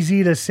it's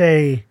easy to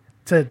say,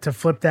 to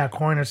flip that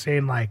coin of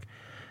saying, like,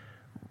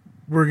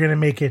 we're going to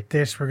make it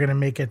this, we're going to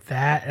make it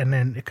that, and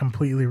then it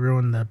completely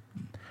ruin the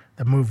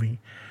movie.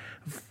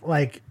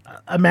 Like,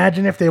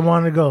 imagine if they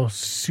want to go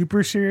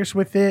super serious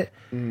with it.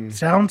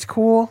 Sounds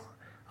cool.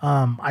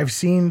 I've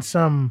seen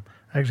a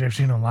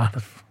lot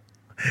of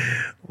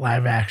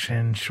live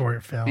action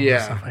short films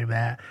and stuff like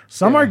that.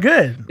 Some are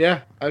good.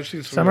 Yeah, I've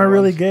seen some are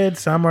really good.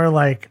 Some are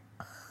like,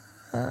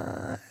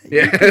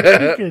 you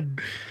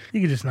could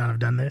just not have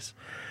done this.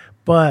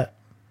 But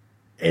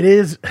it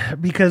is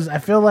because I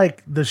feel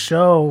like the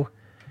show,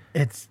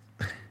 it's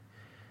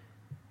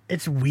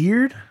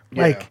weird.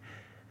 Yeah. Like,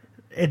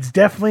 it's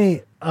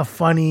definitely a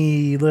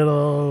funny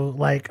little,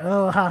 like,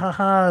 oh, ha ha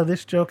ha,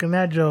 this joke and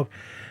that joke.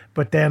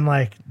 But then,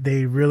 like,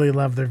 they really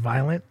love their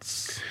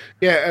violence.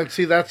 Yeah, and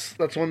see, that's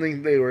one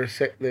thing they were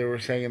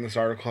saying in this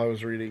article I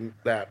was reading,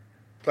 that,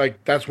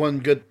 like, that's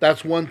one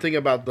thing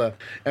about the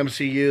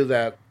MCU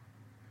that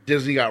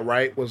Disney got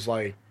right, was,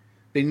 like,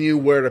 they knew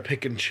where to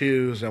pick and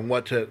choose and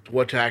what to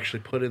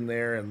actually put in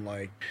there, and,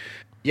 like,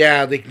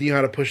 yeah, they knew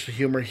how to push the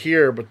humor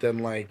here, but then,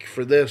 like,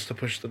 for this to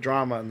push the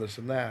drama and this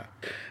and that,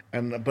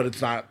 but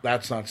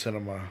that's not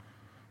cinema.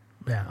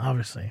 Yeah,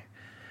 obviously.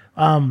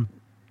 And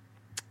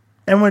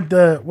with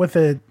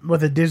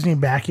the Disney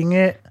backing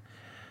it,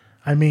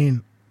 I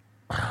mean,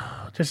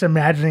 just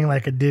imagining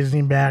like a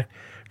Disney backed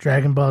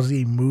Dragon Ball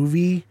Z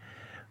movie,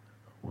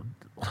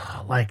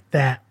 like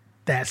that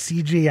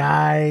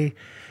CGI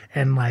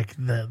and like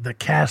the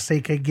cast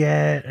they could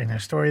get and the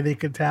story they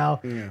could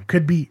tell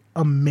could be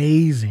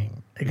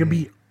amazing. It could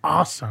be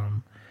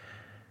awesome.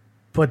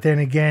 But then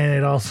again,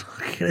 it also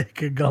it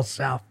could go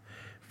south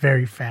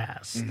very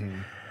fast.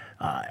 And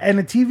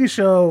a TV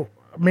show,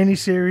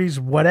 miniseries,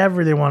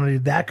 whatever they want to do,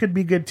 that could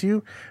be good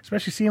too.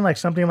 Especially seeing like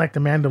something like The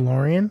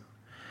Mandalorian.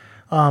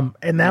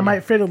 And that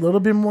might fit a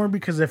little bit more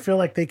because I feel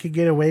like they could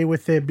get away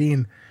with it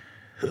being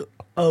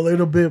a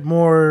little bit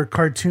more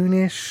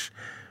cartoonish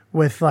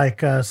with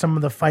like some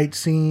of the fight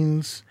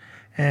scenes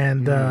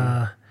and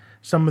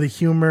some of the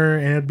humor,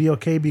 and it'd be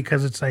okay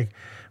because it's like,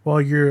 well,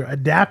 you're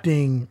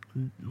adapting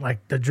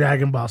like the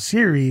Dragon Ball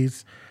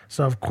series,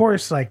 so of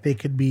course like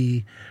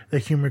the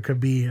humor could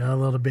be a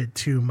little bit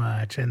too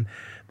much, and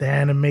the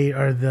anime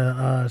or the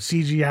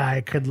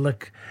CGI could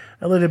look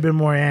a little bit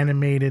more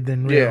animated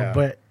than real. Yeah.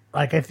 But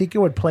like I think it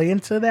would play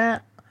into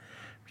that,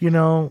 you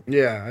know.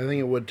 Yeah, I think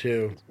it would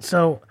too.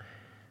 So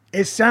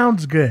it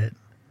sounds good,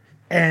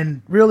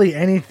 and really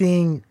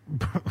anything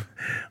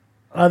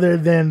other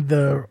than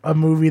the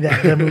movie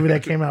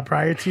that came out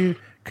prior to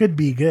could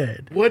be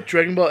good. What,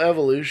 Dragon Ball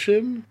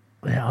Evolution?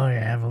 Yeah, oh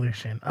yeah,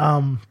 Evolution.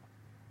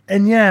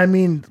 And yeah, I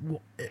mean,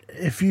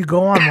 if you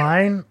go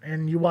online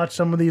and you watch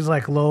some of these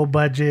like low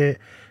budget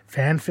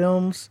fan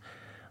films,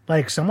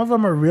 like some of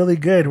them are really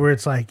good. Where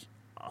it's like,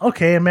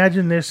 okay,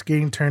 imagine this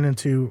getting turned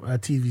into a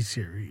TV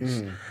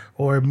series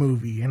or a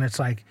movie, and it's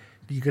like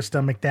you could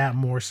stomach that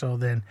more so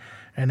than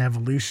an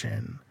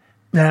Evolution.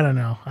 I don't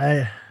know.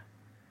 It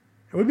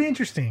would be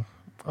interesting.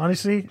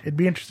 Honestly, it'd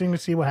be interesting to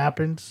see what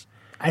happens.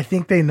 I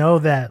think they know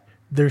that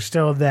there's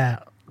still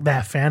that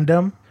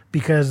fandom,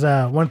 because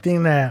one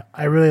thing that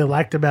I really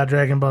liked about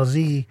Dragon Ball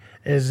Z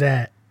is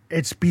that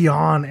it's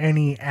beyond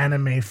any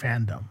anime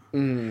fandom.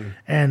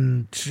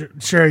 And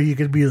sure, you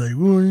could be like,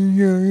 well,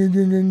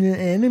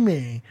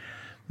 anime.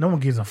 No one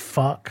gives a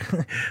fuck.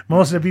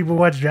 Most of the people who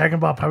watch Dragon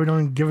Ball probably don't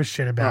even give a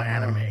shit about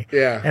anime.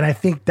 Yeah. And I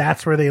think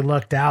that's where they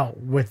lucked out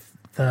with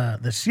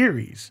the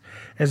series,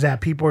 is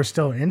that people are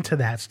still into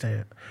that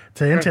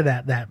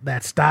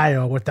that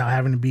style without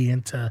having to be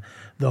into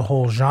the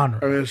whole genre.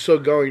 I mean, it's still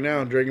going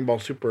now. Dragon Ball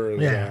Super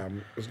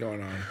is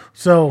going on.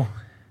 So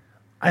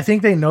I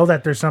think they know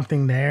that there's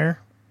something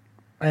there.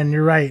 And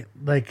you're right.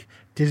 Like,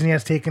 Disney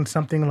has taken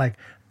something like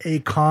a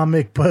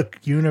comic book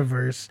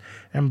universe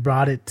and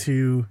brought it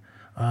to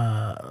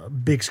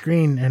big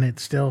screen, and it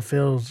still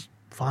feels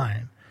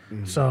fine.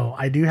 So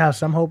I do have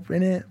some hope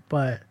in it,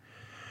 but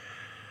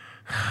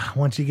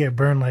once you get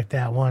burned like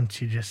that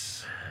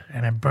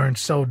and it burns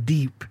so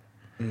deep,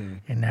 you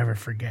never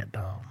forget,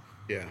 dog.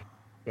 Yeah,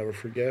 never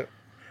forget.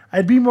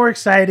 I'd be more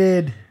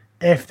excited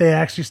if they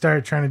actually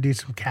started trying to do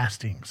some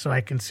casting so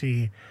I can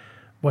see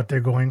what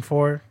they're going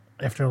for.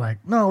 If they're like,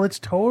 no, let's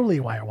totally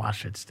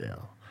whitewash it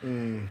still.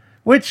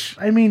 Which,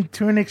 I mean,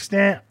 to an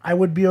extent, I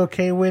would be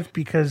okay with,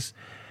 because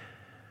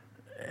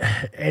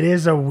it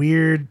is a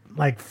weird,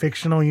 like,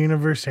 fictional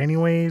universe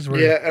anyways,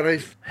 where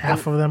and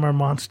half of them are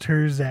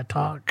monsters that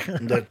talk.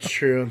 That's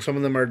true. And some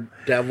of them are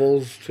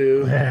devils,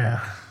 too.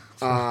 Yeah.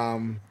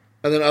 And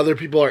then other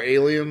people are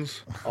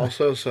aliens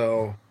also,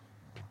 so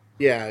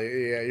yeah,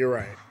 you're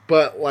right.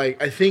 But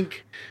like, I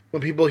think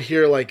when people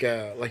hear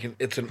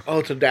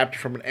it's adapted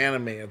from an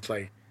anime, it's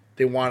like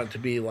they want it to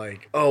be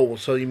like, oh, well,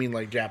 so you mean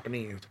like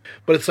Japanese?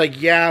 But it's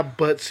like, yeah,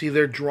 but see,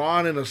 they're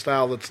drawn in a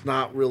style that's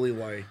not really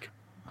like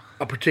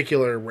a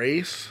particular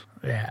race.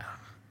 Yeah.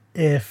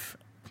 If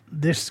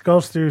this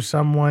goes through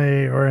some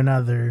way or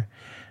another,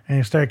 and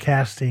you start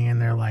casting,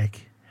 and they're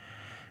like,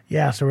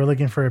 yeah, so we're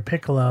looking for a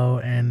Piccolo,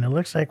 and it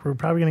looks like we're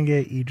probably going to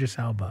get Idris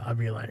Elba. I'll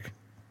be like,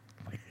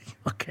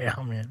 okay,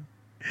 I'm in.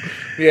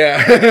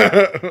 Yeah.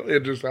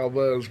 Idris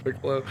Elba as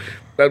Piccolo.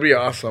 That'd be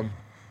awesome.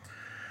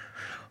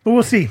 But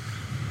we'll see.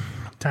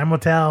 Time will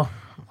tell,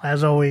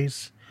 as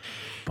always.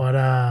 But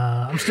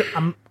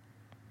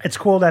it's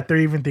cool that they're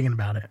even thinking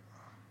about it.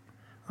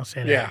 I'll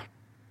say that. Yeah.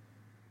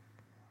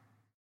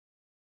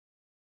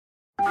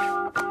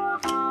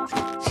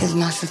 Here's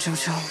Marshal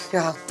Jojo.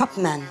 You're our top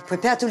man.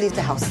 Prepare to leave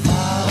the house.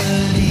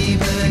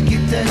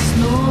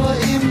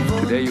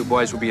 Today you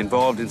boys will be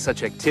involved in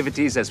such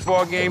activities as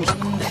war games,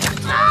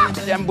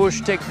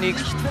 ambush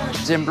techniques,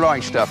 and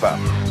blowing stuff up.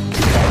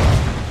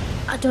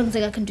 I don't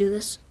think I can do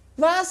this.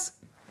 Was?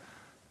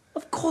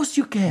 Of course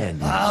you can.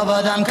 When I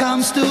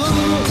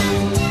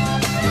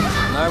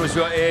was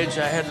your age,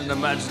 I had an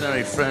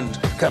imaginary friend.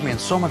 Got me in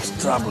so much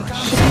trouble.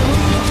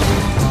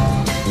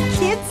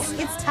 Kids,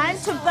 it's time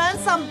to burn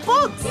some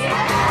books.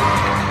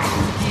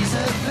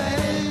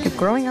 You're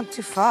growing up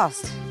too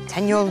fast.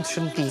 10-year-olds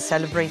shouldn't be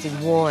celebrating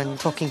war and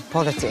talking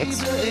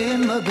politics.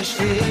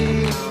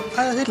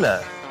 Heil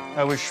Hitler.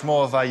 I wish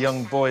more of our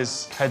young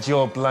boys had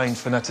your blind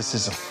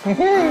fanaticism.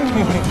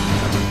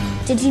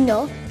 Did you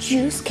know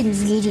Jews can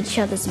read each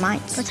other's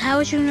minds? But how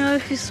would you know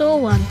if you saw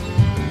one?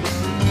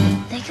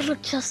 They could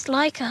look just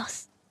like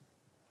us.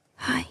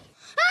 Hi.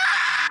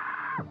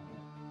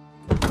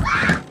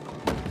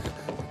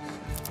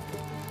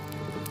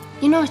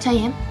 You know what I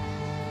am?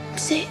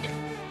 Say it.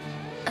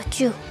 A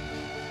Jew.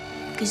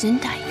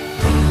 Gesundheit.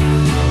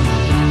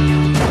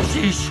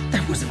 Sheesh,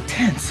 that was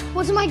intense.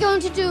 What am I going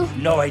to do?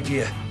 No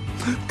idea.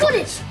 Got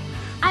it!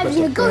 I will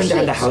Burn negotiate.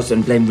 down the house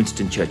and blame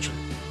Winston Churchill.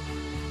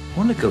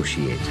 Or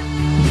negotiate.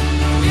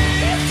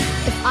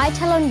 If I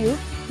tell on you,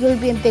 you'll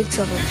be in big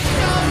trouble.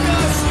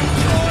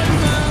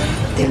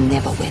 They'll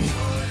never win.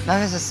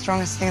 Love is the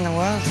strongest thing in the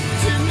world.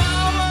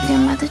 Your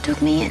mother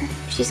took me in.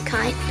 She's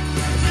kind.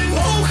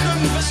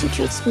 She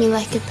treats me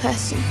like a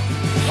person.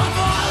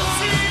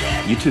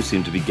 You two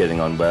seem to be getting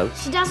on well.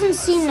 She doesn't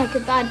seem like a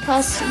bad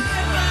person.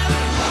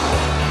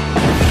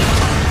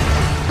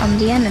 I'm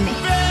the enemy.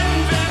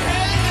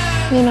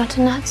 You're not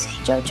a Nazi,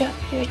 Jojo.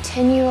 You're a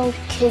 10-year-old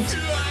kid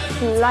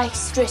who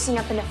likes dressing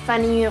up in a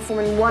funny uniform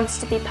and wants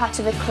to be part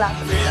of a club.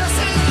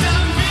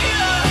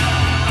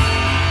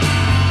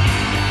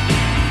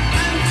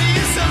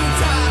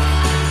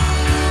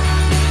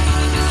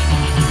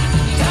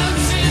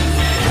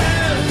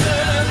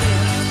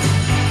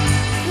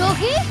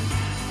 Yorkie?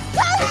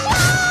 Go!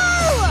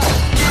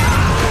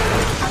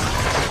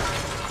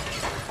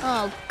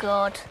 Oh,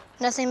 God.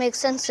 Nothing makes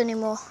sense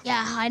anymore.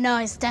 Yeah, I know.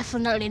 It's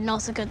definitely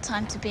not a good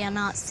time to be a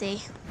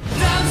Nazi.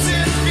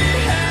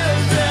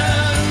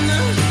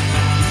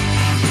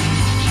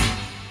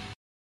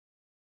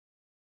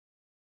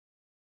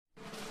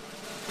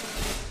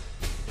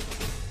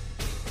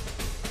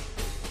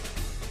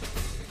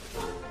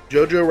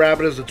 Jojo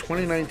Rabbit is a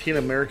 2019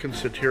 American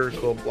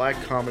satirical black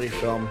comedy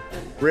film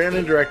written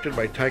and directed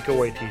by Taika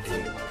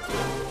Waititi.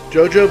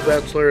 Jojo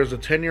Betzler is a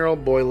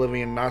 10-year-old boy living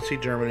in Nazi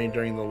Germany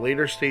during the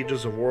later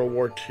stages of World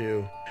War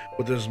II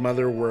with his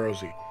mother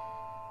Rosie.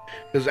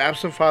 His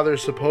absent father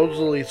is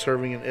supposedly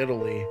serving in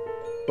Italy,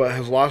 but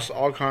has lost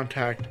all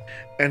contact,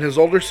 and his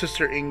older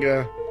sister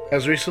Inga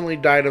has recently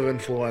died of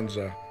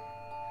influenza.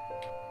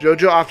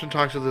 Jojo often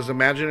talks with his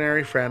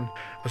imaginary friend,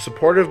 a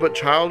supportive but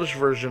childish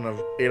version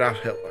of Adolf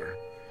Hitler.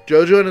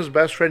 Jojo and his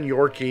best friend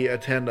Yorkie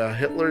attend a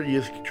Hitler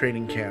youth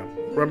training camp,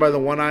 run by the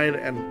one-eyed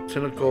and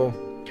cynical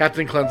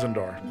Captain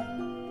Klenzendorf.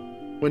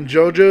 When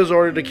Jojo is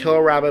ordered to kill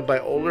a rabbit by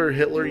older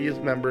Hitler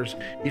Youth members,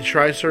 he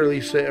tries to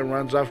release it and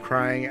runs off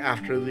crying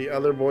after the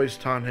other boys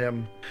taunt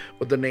him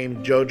with the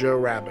name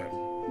Jojo Rabbit.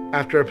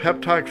 After a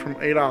pep talk from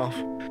Adolf,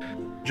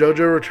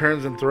 Jojo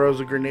returns and throws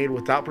a grenade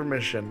without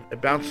permission.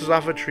 It bounces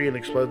off a tree and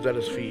explodes at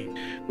his feet,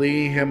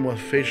 leaving him with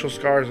facial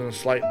scars and a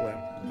slight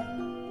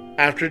limp.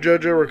 After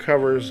Jojo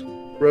recovers,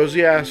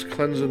 Rosie asks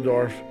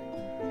Klenzendorf,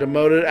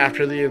 demoted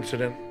after the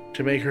incident,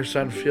 to make her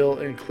son feel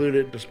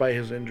included despite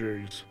his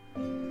injuries.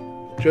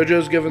 Jojo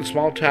is given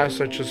small tasks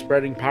such as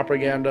spreading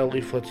propaganda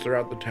leaflets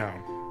throughout the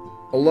town.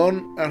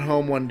 Alone at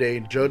home one day,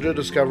 Jojo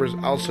discovers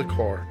Elsa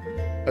Kor,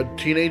 a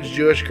teenage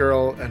Jewish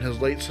girl and his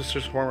late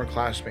sister's former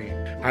classmate,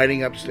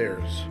 hiding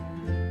upstairs.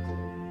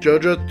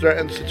 Jojo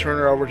threatens to turn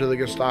her over to the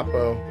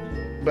Gestapo,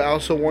 but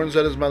Elsa warns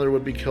that his mother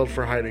would be killed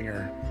for hiding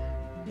her.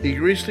 He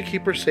agrees to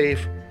keep her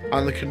safe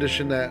on the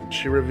condition that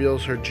she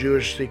reveals her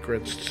Jewish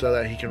secrets so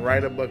that he can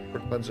write a book for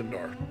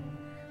Klenzendorf.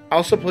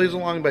 Elsa plays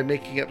along by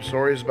making up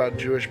stories about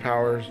Jewish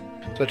powers,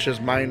 such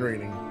as mind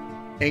reading.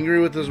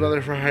 Angry with his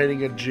mother for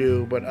hiding a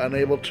Jew, but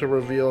unable to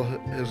reveal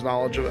his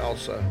knowledge of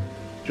Elsa,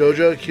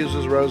 Jojo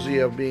accuses Rosie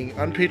of being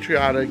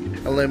unpatriotic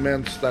and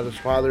laments that his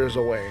father is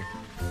away.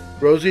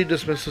 Rosie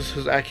dismisses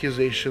his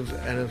accusations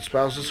and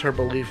espouses her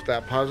belief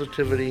that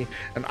positivity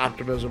and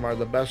optimism are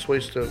the best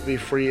ways to be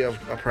free of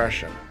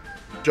oppression.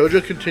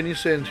 Jojo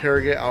continues to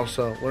interrogate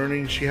Elsa,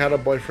 learning she had a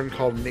boyfriend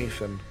called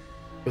Nathan,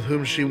 with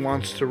whom she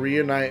wants to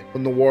reunite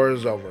when the war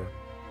is over.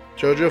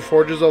 Jojo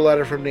forges a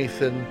letter from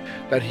Nathan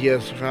that he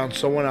has found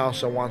someone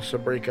else and wants to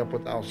break up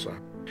with Elsa.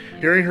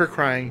 Hearing her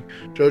crying,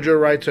 Jojo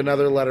writes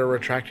another letter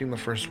retracting the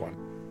first one.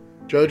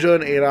 Jojo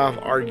and Adolf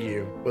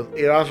argue, with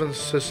Adolf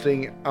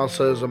insisting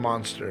Elsa is a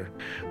monster.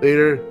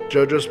 Later,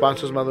 Jojo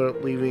spots his mother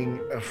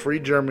leaving a Free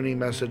Germany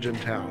message in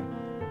town.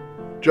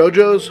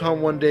 Jojo is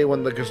home one day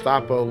when the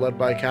Gestapo, led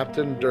by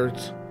Captain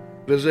Dirtz,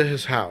 visit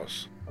his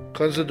house.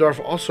 Klenzendorf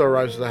also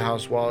arrives at the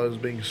house while it is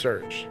being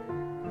searched.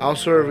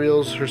 Elsa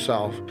reveals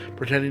herself,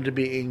 pretending to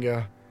be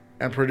Inga,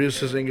 and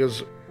produces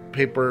Inga's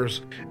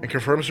papers and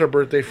confirms her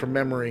birthday from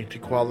memory to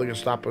quell the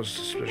Gestapo's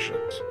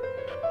suspicions.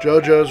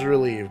 Jojo is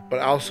relieved, but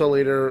Elsa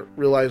later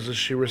realizes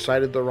she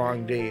recited the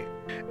wrong date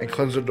and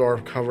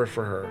Klenzendorf covered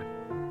for her,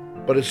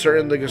 but is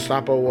certain the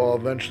Gestapo will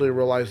eventually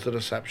realize the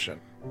deception.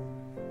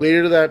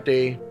 Later that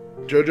day,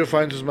 Jojo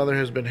finds his mother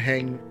has been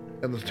hanged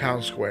in the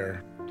town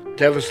square.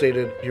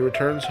 Devastated, he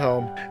returns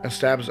home and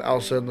stabs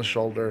Elsa in the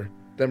shoulder,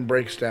 then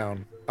breaks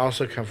down.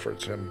 Elsa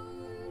comforts him.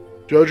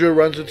 Jojo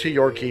runs into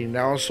Yorkie,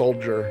 now a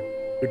soldier,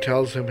 who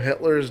tells him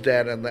Hitler is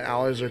dead and the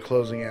Allies are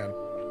closing in.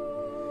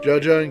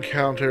 Jojo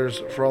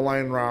encounters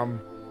Fräulein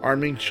Rom,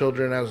 arming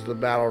children as the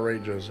battle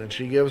rages, and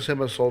she gives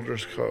him a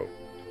soldier's coat.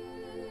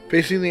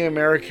 Facing the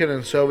American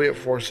and Soviet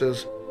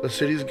forces, the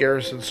city's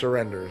garrison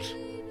surrenders.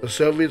 The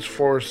Soviets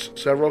force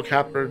several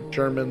captured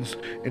Germans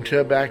into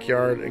a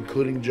backyard,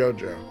 including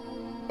Jojo.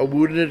 A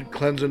wounded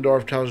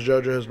Klenzendorf tells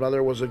Jojo his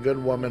mother was a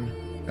good woman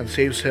and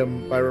saves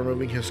him by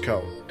removing his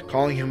coat,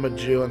 calling him a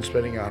Jew and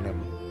spitting on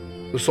him.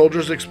 The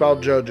soldiers expel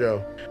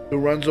Jojo, who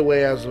runs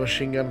away as the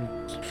machine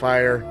guns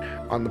fire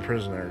on the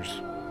prisoners.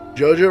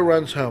 Jojo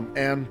runs home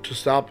and, to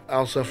stop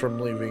Elsa from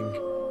leaving,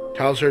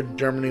 tells her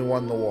Germany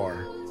won the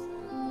war.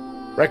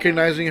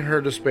 Recognizing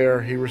her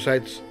despair, he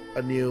recites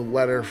a new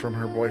letter from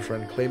her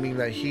boyfriend, claiming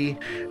that he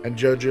and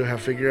Jojo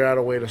have figured out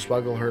a way to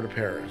smuggle her to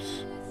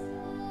Paris.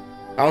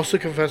 Elsa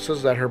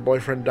confesses that her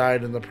boyfriend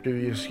died in the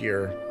previous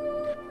year.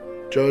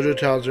 Jojo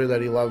tells her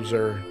that he loves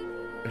her,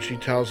 and she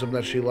tells him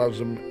that she loves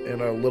him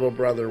in a little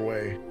brother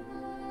way.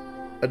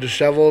 A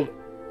disheveled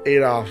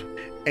Adolf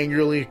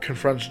angrily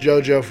confronts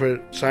Jojo for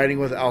siding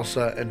with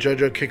Elsa, and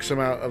Jojo kicks him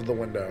out of the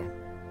window.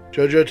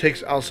 Jojo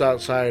takes Elsa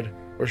outside,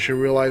 where she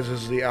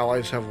realizes the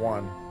Allies have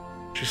won.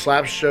 She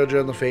slaps Jojo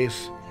in the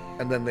face,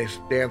 and then they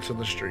dance in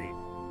the street.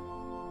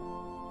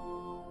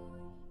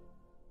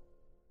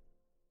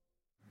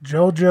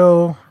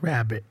 Jojo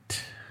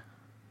Rabbit.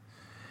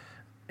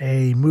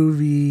 A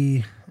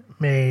movie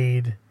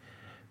made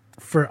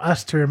for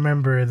us to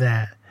remember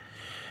that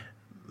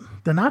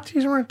the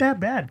Nazis weren't that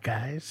bad,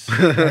 guys.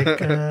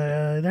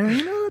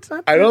 It's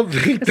not. I don't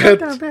think not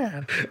that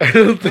bad. I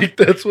don't think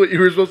that's what you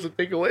were supposed to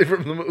take away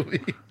from the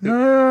movie.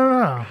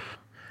 No.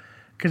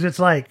 Because it's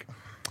like,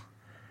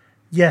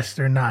 yes,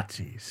 they're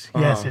Nazis.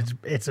 Yes,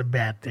 it's a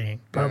bad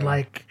thing, but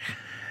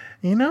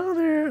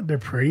they're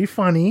pretty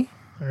funny,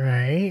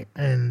 right?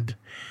 And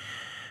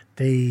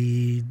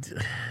they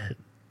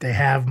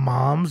have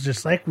moms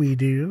just like we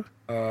do.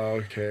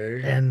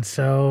 Okay. And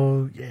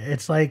so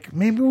it's like,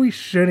 maybe we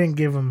shouldn't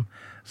give them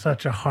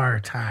such a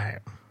hard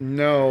time.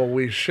 No,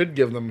 we should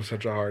give them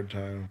such a hard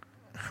time.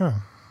 Huh.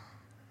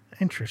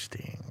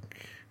 Interesting.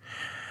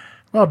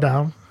 Well,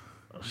 Dom,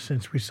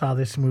 since we saw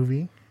this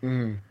movie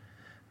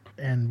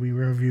and we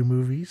review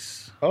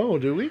movies. Oh,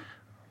 do we?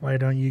 Why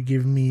don't you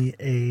give me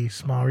a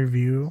small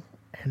review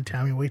and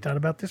tell me what you thought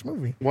about this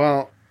movie?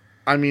 Well,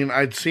 I mean,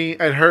 I think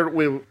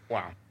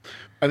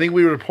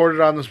we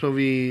reported on this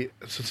movie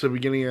since the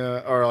beginning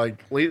or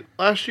late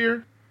last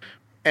year.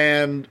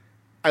 And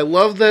I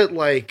love that,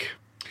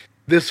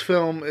 this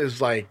film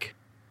is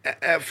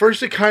at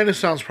first it kind of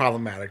sounds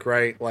problematic,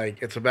 right?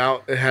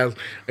 It has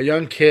a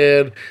young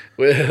kid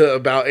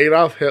about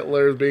Adolf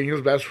Hitler being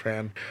his best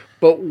friend.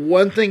 But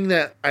one thing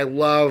that I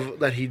love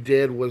that he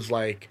did was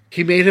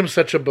he made him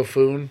such a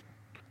buffoon.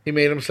 He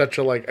made him such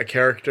a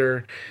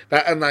character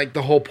and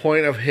the whole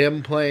point of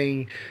him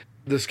playing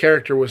this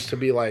character was to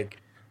be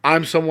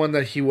I'm someone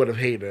that he would have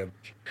hated.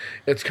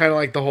 It's kind of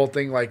like the whole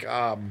thing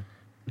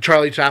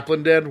Charlie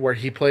Chaplin did, where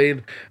he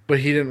played, but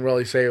he didn't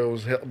really say it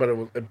was Hitler, but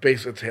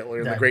it's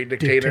Hitler, the great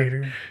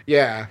dictator.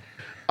 Yeah.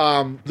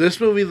 This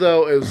movie,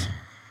 though, is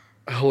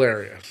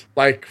hilarious.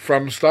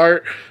 From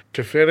start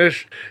to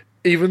finish.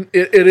 Even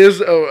it is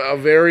a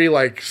very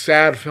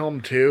sad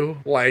film too.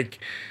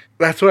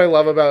 That's what I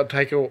love about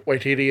Taika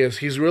Waititi is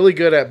he's really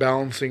good at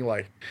balancing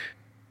ha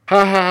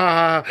ha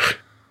ha ha.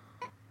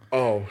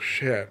 Oh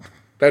shit.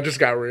 That just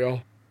got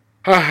real.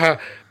 Ha ha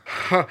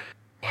ha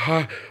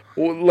ha.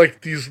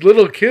 These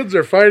little kids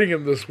are fighting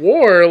in this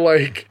war.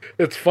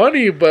 It's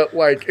funny, but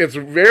it's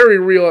very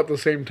real at the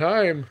same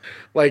time.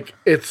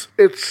 It's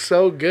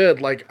so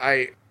good.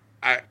 I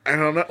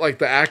don't know.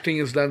 The acting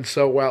is done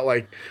so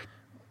well.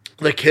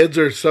 The kids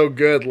are so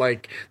good.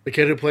 The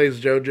kid who plays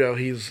Jojo,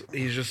 he's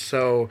just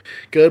so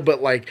good. But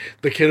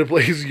the kid who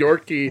plays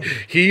Yorkie,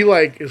 he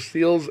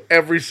steals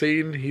every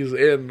scene he's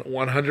in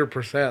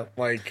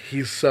 100%.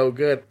 He's so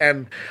good.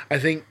 And I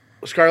think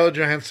Scarlett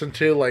Johansson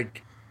too.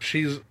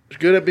 She's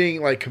good at being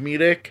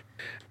comedic.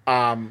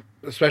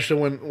 Especially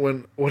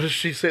when what does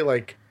she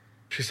say?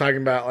 She's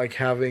talking about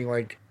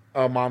having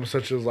a mom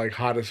such as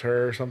hot as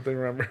her or something.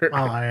 Remember?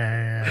 Oh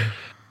yeah.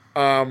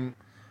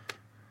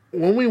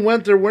 When we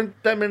went, there weren't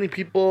that many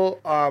people,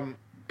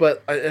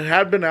 but it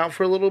had been out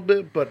for a little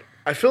bit. But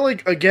I feel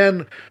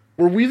again,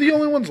 were we the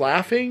only ones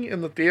laughing in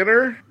the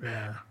theater?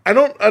 Yeah. I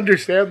don't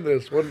understand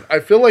this. When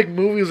I feel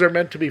movies are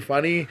meant to be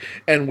funny,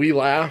 and we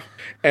laugh,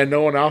 and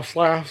no one else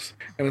laughs,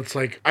 and it's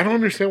I don't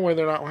understand why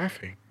they're not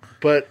laughing.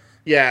 But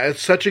yeah,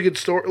 it's such a good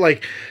story.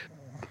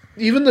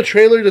 Even the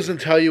trailer doesn't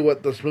tell you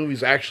what this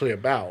movie's actually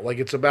about.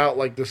 It's about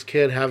this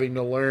kid having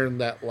to learn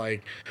that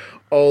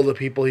the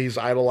people he's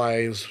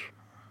idolized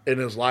in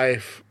his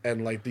life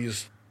and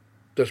this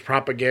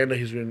propaganda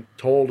he's been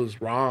told is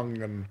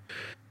wrong, and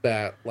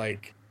that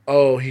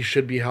he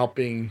should be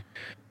helping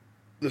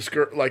this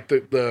girl,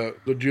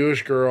 the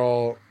Jewish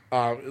girl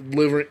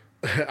living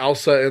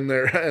Elsa in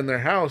their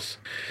house,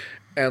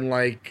 and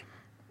I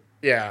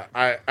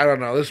don't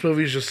know, this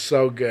movie's just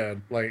so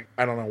good. I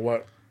don't know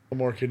what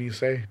more can you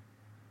say.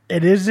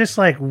 It is this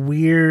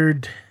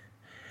weird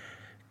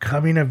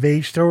coming of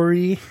age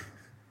story,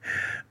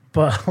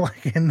 but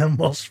in the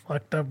most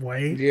fucked up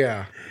way.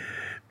 Yeah.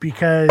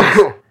 Because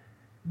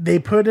they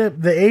put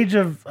it, the age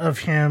of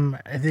him,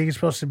 I think it's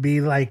supposed to be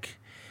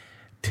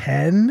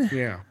 10.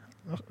 Yeah.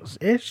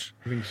 Ish.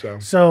 I think so.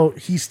 So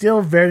he's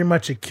still very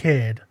much a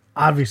kid.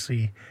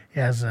 Obviously, he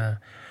has a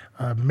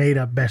made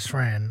up best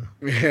friend.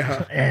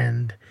 Yeah.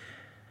 And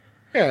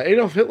yeah,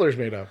 Adolf Hitler's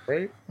made up,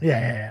 right?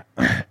 Yeah.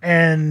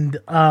 And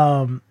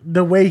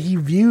the way he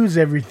views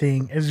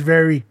everything is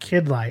very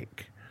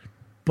kid-like,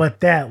 but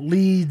that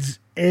leads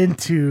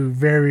into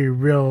very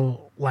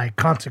real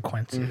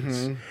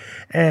consequences. Mm-hmm.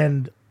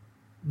 And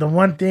the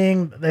one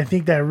thing I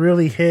think that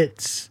really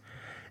hits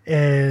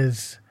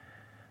is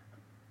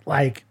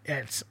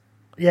it's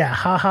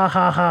ha ha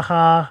ha ha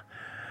ha.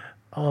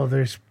 Oh,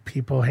 there's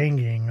people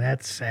hanging.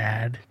 That's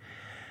sad.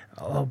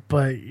 Oh,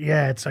 but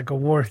yeah, it's a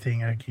war thing.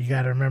 You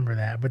got to remember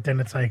that. But then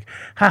it's ha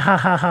ha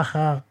ha ha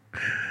ha.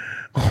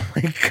 Oh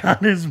my God,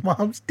 his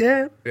mom's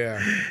dead.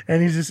 Yeah.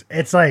 And he's just,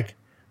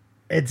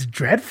 it's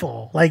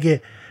dreadful.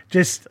 It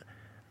just,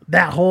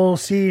 that whole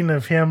scene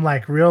of him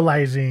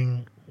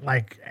realizing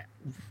like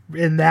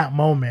in that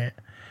moment,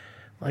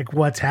 like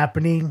what's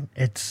happening,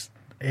 it's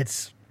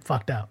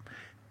fucked up.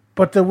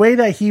 But the way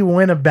that he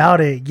went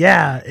about it,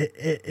 yeah,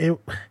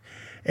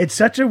 it's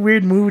such a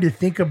weird movie to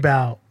think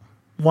about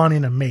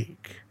wanting to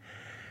make,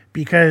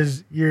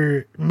 because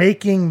you're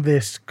making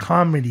this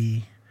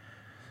comedy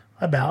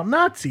about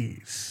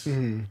Nazis,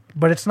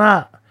 but it's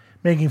not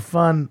making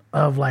fun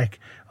of like,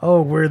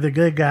 oh, we're the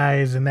good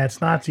guys and that's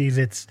Nazis.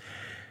 It's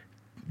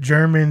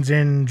Germans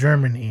in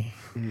Germany.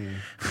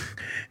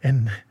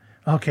 And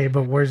okay,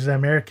 but where's the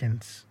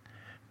Americans?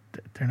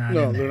 They're not.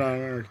 No, they're not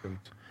Americans.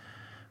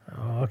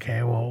 Oh,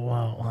 okay,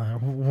 well,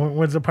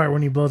 what's the part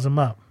when he blows them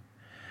up?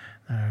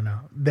 I don't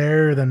know.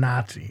 They're the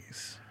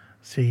Nazis.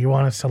 So you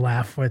want us to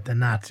laugh with the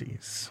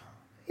Nazis?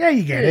 Yeah,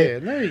 you get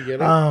it. Yeah, no, you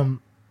get it.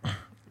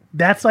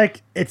 That's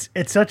like it's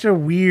such a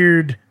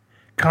weird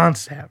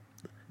concept,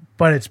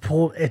 but it's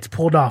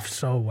pulled off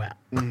so well.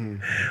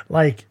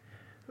 Like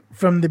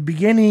from the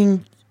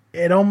beginning,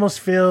 it almost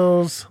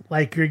feels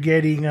like you're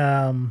getting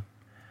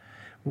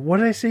what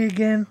did I say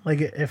again? Like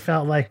it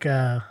felt like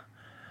it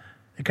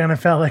kind of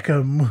felt like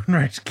a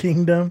Moonrise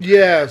Kingdom.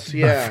 Yes,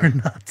 but for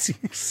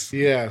Nazis.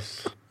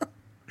 Yes.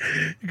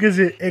 Because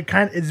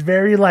it's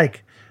very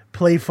like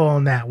playful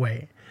in that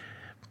way.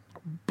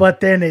 But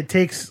then it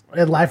takes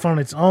a life on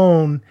its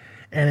own,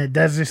 and it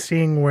does this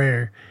thing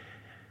where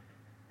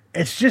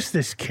it's just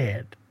this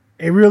kid.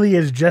 It really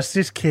is just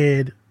this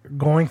kid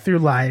going through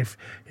life.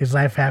 His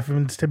life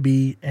happens to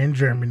be in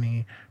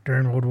Germany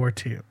during World War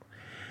II.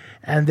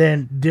 And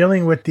then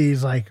dealing with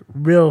these like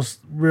real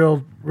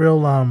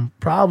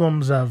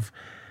problems of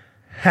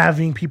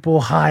having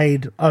people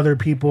hide other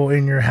people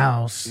in your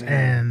house,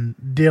 and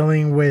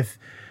dealing with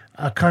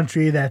a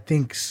country that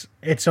thinks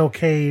it's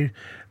okay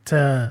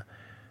to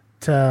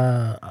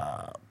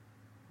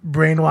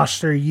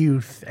brainwash their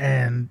youth,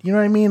 and you know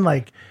what I mean?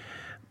 Like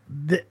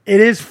it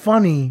is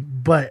funny,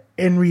 but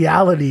in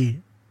reality,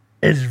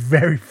 it's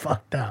very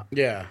fucked up.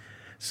 Yeah.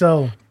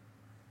 So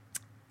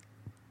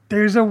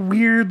there's a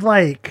weird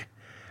like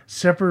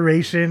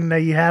separation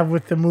that you have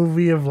with the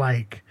movie of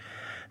like,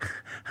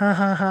 ha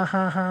ha ha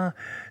ha ha.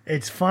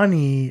 It's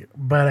funny,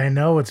 but I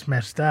know it's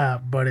messed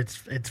up, but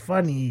it's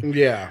funny.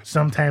 Yeah.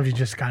 Sometimes you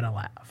just gotta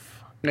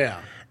laugh.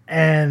 Yeah.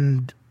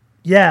 And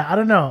yeah, I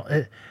don't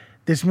know.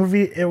 This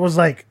movie, it was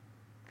like,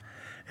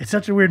 it's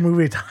such a weird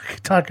movie to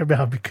talk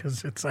about,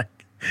 because it's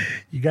like,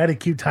 you got to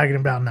keep talking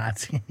about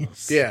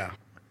Nazis. Yeah.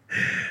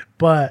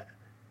 But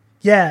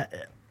yeah,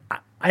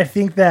 I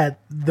think that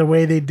the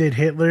way they did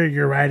Hitler,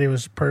 you're right, it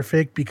was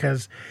perfect,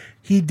 because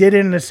he did it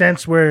in a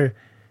sense where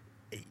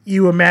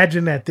you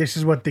imagine that this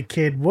is what the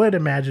kid would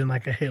imagine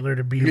like a Hitler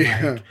to be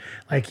like.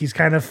 Like he's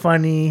kind of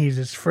funny, he's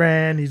his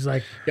friend, he's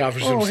like, yeah, for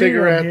some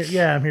cigarettes.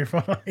 I'm here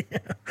for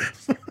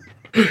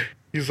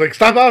He's like,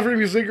 stop offering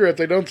me cigarettes.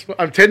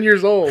 I'm 10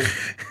 years old.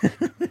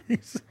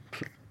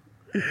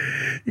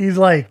 He's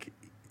like,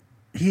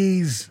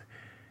 he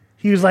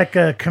was like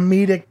a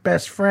comedic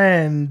best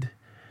friend.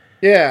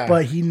 Yeah.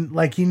 But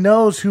he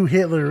knows who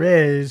Hitler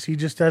is. He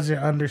just doesn't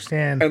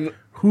understand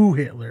who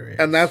Hitler is.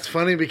 And that's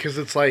funny, because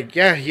it's like,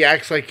 yeah, he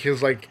acts like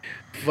his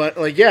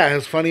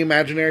his funny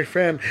imaginary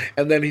friend,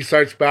 and then he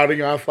starts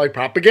spouting off like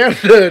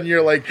propaganda, and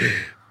you're like,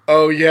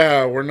 oh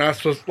yeah, we're not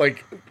supposed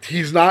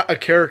he's not a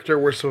character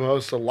we're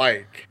supposed to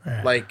like.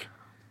 Yeah. Like,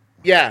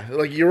 yeah,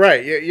 like you're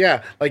right.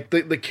 Yeah. Like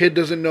the kid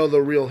doesn't know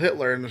the real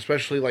Hitler, and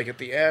especially like at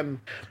the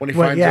end when he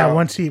finds out.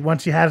 once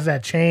he has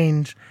that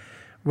change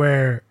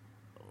where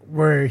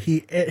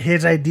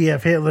his idea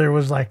of Hitler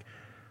was like,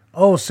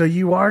 oh, so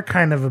you are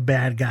kind of a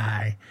bad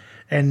guy.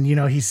 And, you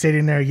know, he's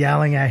sitting there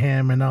yelling at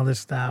him and all this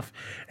stuff,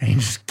 and he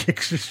just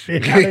kicks the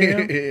shit out of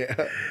him.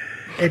 Yeah.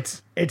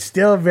 It's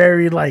still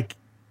very like,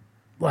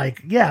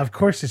 yeah, of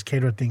course this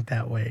kid would think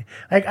that way.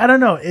 Like, I don't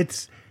know.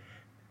 It's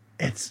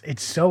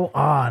so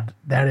odd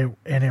that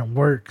it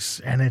works.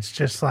 And it's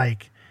just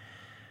like,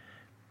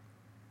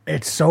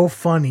 it's so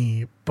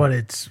funny, but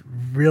it's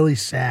really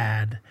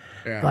sad.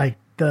 Yeah. Like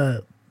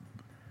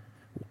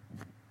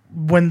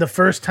when the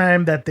first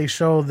time that they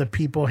show the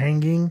people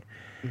hanging,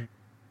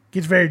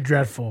 it's very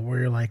dreadful, where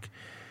you're like,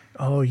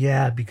 oh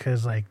yeah,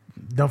 because like,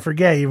 don't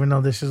forget, even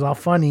though this is all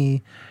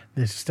funny,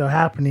 this is still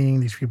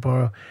happening. These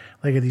people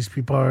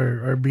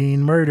are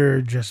being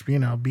murdered just, you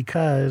know,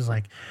 because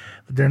like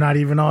they're not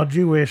even all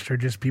Jewish. They're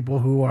just people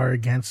who are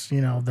against,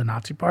 you know, the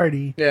Nazi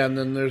party. Yeah. And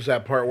then there's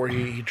that part where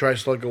he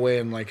tries to look away,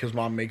 and like his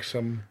mom makes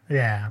him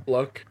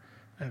look.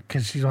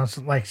 Because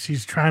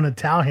she's trying to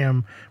tell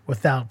him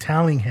without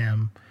telling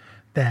him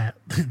that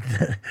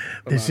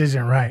this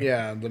isn't right.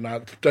 Yeah,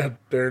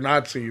 they're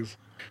Nazis.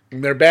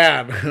 And they're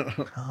bad.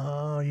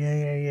 Oh,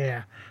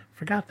 yeah.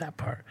 Forgot that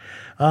part.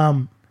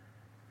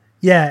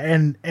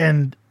 Yeah,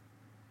 and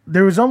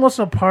there was almost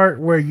a part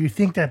where you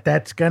think that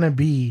that's going to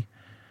be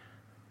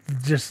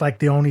just like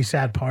the only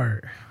sad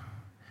part.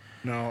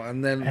 No,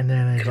 and then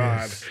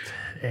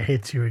it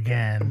hits you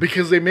again.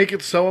 Because they make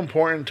it so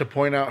important to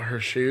point out her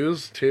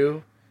shoes,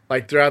 too.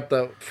 Like, throughout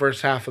the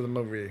first half of the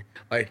movie.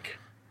 Like,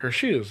 her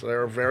shoes.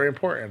 They're very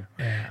important.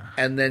 Yeah.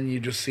 And then you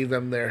just see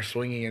them there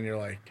swinging, and you're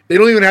like, they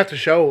don't even have to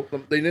show.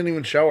 They didn't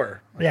even show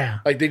her. Yeah.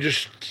 Like they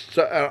just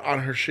on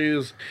her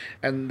shoes,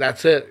 and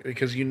that's it,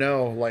 because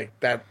like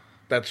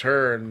that's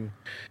her,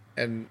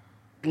 and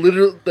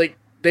literally like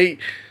they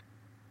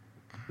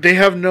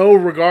have no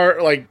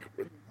regard, like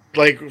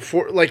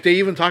for like they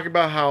even talk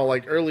about how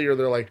like earlier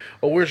they're like,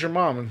 oh, where's your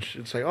mom? And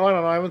it's like, oh, I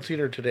don't know, I haven't seen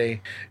her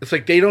today. It's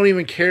like they don't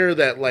even care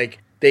that like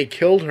they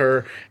killed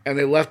her and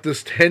they left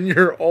this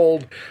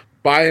 10-year-old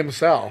by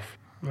himself.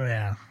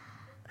 Yeah.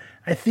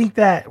 I think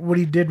that what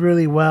he did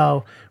really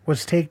well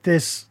was take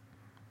this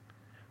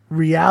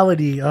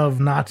reality of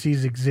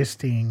Nazis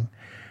existing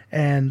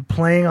and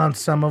playing on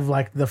some of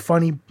like the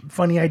funny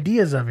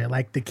ideas of it,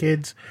 like the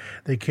kids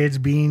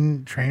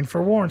being trained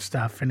for war and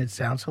stuff, and it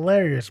sounds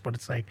hilarious, but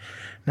it's like,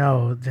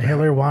 no,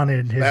 Hitler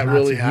wanted his that Nazi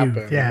really youth.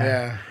 happened.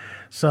 Yeah.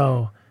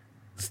 So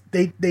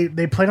they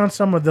played on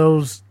some of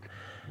those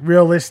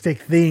realistic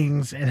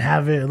things and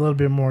have it a little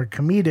bit more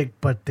comedic,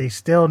 but they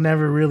still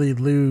never really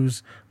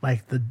lose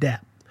like the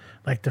depth,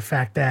 like the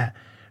fact that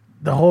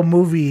the whole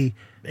movie,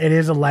 it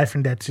is a life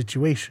and death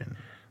situation.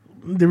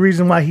 The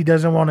reason why he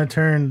doesn't want to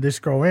turn this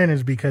girl in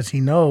is because he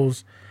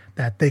knows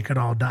that they could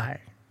all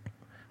die.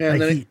 Yeah,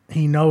 like and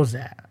he knows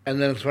that.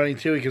 And then it's funny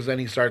too, because then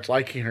he starts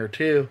liking her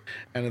too,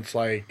 and it's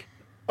like,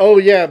 oh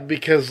yeah,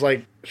 because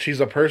like she's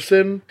a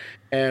person,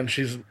 and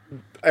she's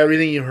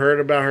everything you heard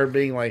about her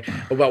being like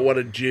about what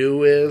a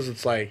Jew is.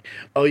 It's like,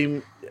 oh,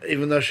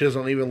 even though she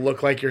doesn't even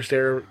look like your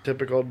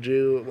stereotypical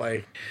Jew,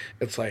 like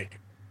it's like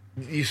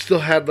you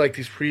still had like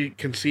these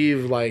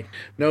preconceived like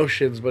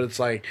notions, but it's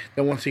like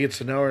then once he gets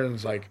to know her, and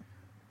it's like,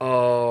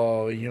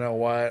 oh, you know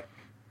what?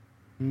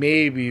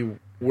 Maybe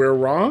we're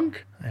wrong.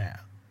 Yeah.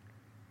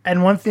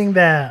 And one thing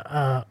that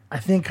I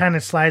think kind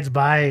of slides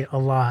by a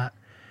lot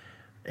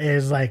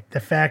is like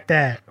the fact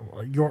that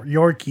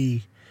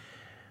Yorkie,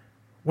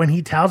 when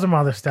he tells him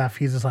all this stuff,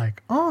 he's just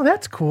like, oh,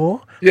 that's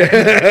cool.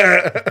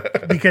 Yeah.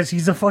 Because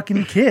he's a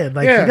fucking kid.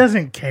 Like, Yeah. he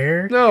doesn't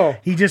care. No.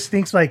 He just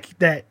thinks like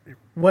that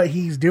what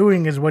he's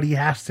doing is what he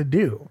has to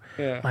do.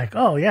 Yeah. Like,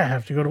 oh, yeah, I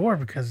have to go to war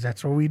because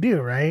that's what we do,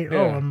 right? Yeah.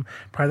 Oh, I'm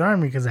part of the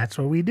army because that's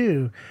what we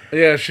do.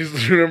 Yeah,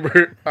 she's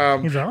remember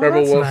He's like, oh, Rebel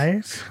that's Wilson.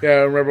 nice. Yeah,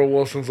 Rebel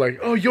Wilson's like,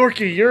 oh,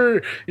 Yorkie,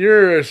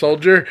 you're a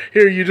soldier.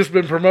 Here, you just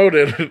been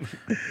promoted.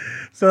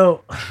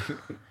 So,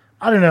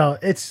 I don't know.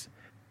 It's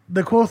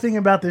the cool thing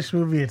about this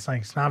movie. It's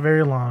like it's not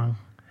very long.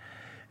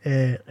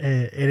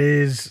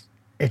 It's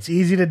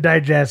easy to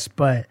digest,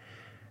 but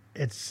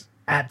it's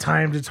at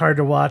times it's hard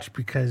to watch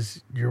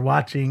because you're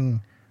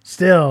watching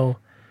still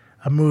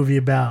a movie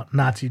about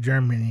Nazi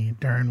Germany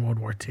during World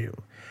War II.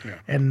 Yeah.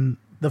 And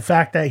the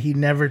fact that he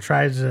never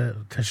tries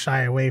to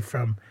shy away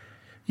from,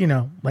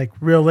 like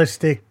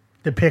realistic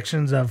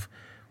depictions of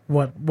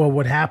what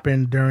would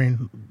happen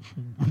during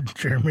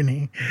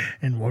Germany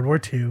in World War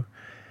II.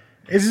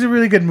 This is a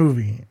really good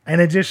movie.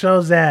 And it just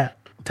shows that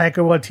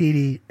Taika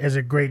Waititi is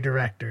a great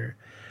director.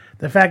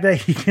 The fact that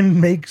he can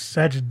make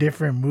such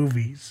different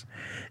movies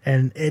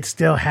and it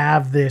still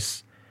have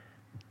this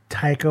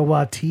Taika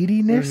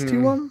Waititi-ness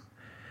to them.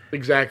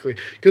 Exactly.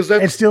 Because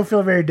that it still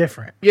feel very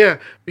different. Yeah,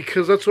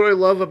 because that's what I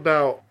love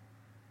about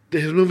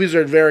his movies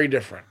are very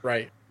different,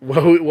 right?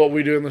 What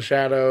We Do in the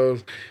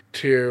Shadows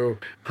to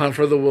Hunt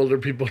for the Wilder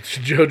People to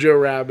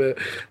Jojo Rabbit.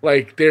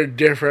 Like, they're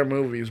different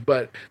movies,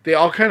 but they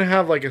all kind of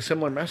have like a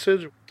similar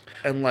message.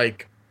 And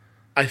like,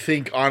 I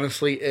think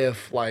honestly,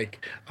 if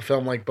like a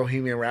film like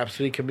Bohemian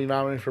Rhapsody can be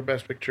nominated for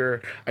Best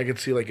Picture, I could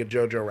see like a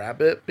Jojo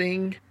Rabbit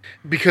being,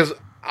 because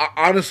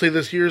honestly,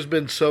 this year's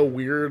been so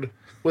weird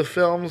with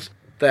films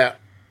that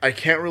I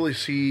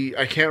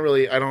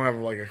don't have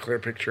like a clear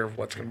picture of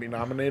what's going to be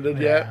nominated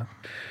yet.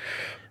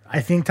 I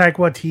think Taika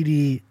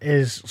Waititi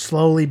is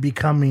slowly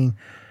becoming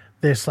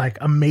this like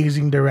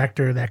amazing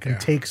director that can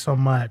take so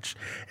much.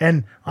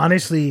 And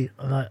honestly,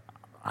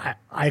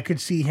 I could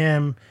see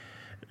him,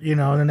 in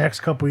the next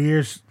couple of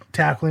years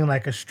tackling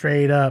like a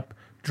straight up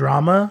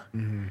drama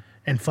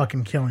and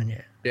fucking killing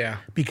it. Yeah.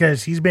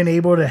 Because he's been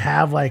able to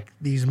have like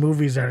these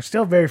movies that are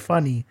still very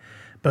funny,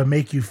 but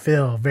make you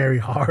feel very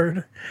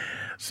hard.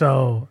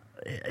 So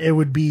it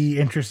would be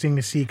interesting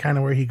to see kind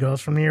of where he goes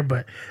from here.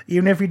 But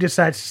even if he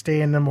decides to stay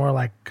in the more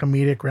like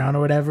comedic round or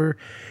whatever,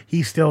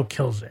 he still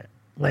kills it.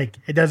 Like,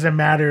 it doesn't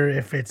matter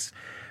if it's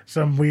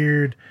some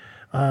weird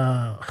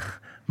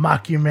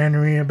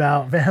mockumentary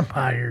about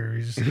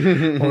vampires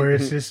or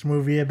it's this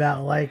movie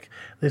about like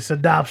this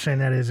adoption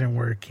that isn't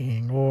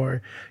working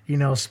or,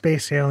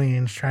 space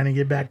aliens trying to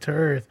get back to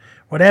Earth.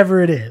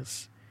 Whatever it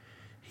is,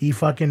 he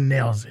fucking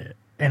nails it.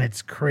 And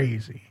it's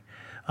crazy.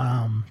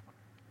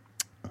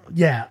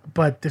 Yeah,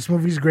 but this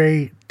movie's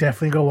great.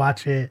 Definitely go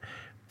watch it.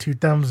 2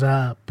 thumbs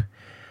up.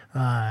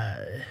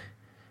 I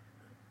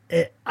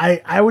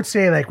would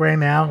say like right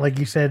now, like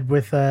you said,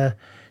 with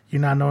you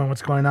not knowing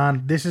what's going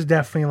on, this is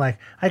definitely like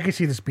I could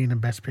see this being the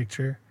Best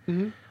Picture.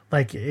 Mm-hmm.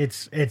 Like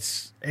it's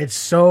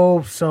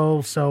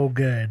so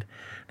good.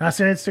 Not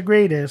saying it's the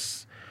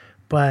greatest,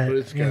 but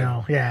it's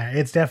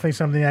it's definitely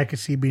something I could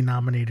see be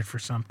nominated for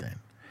something.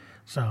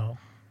 So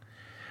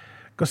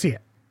go see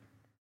it.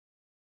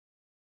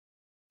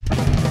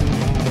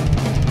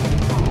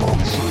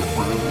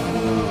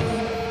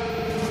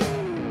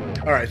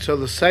 All right, so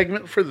the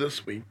segment for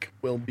this week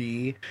will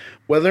be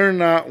whether or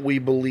not we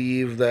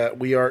believe that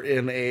we are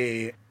in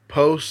a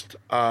post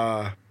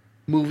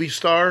movie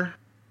star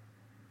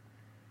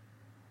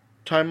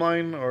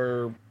timeline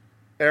or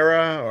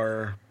era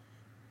or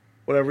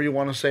whatever you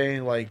want to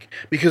say. Like,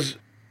 because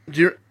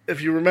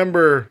if you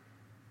remember,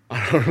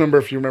 I don't remember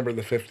if you remember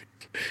the 50s.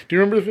 Do you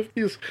remember the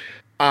 50s?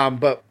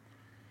 But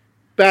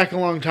back a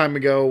long time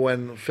ago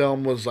when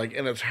film was like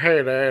in its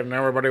heyday and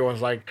everybody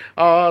was like,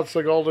 oh, it's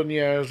the golden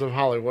years of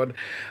Hollywood.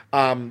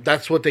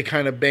 That's what they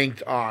kind of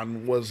banked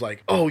on, was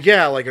like, oh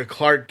yeah, like a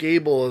Clark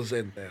Gable is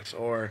in this,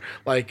 or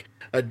like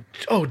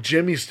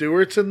Jimmy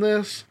Stewart's in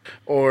this,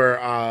 or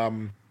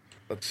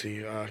let's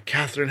see,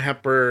 Katharine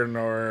Hepburn,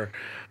 or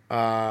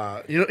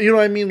you know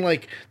what I mean?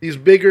 Like, these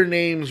bigger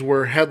names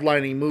were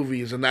headlining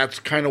movies, and that's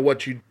kind of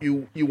what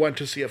you went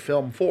to see a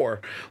film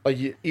for.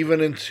 Like,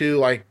 even into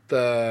like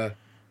the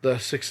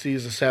 60s,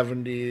 the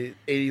 70s,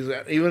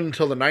 80s, even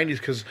until the 90s,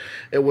 because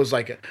it was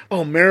like,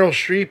 oh, Meryl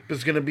Streep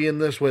is going to be in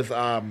this with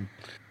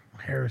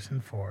Harrison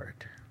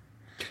Ford.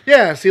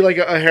 Yeah, see, like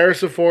a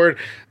Harrison Ford,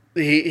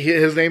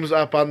 his name's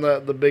up on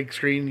the big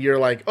screen. You're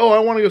like, oh, I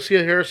want to go see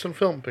a Harrison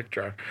Ford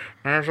picture.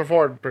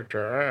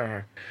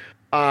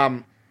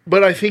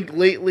 But I think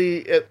lately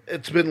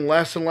it's been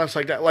less and less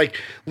like that.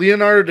 Like,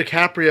 Leonardo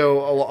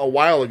DiCaprio a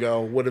while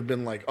ago would have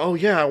been like, oh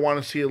yeah, I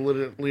want to see a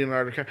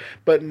Leonardo DiCaprio.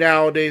 But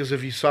nowadays,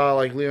 if you saw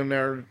like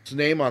Leonardo's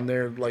name on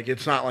there, like,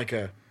 it's not like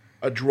a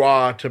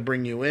draw to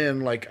bring you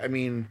in. Like, I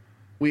mean,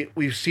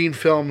 we've seen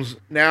films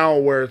now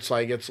where it's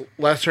like it's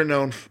lesser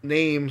known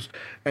names,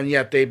 and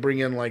yet they bring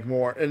in like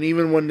more. And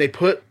even when they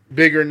put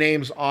bigger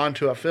names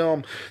onto a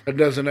film, that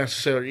doesn't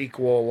necessarily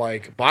equal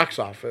like box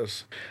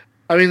office.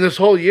 I mean, this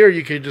whole year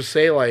you could just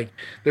say like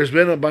there's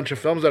been a bunch of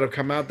films that have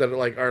come out that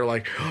are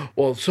like,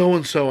 well, so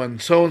and so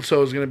is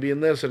going to be in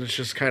this, and it's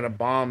just kind of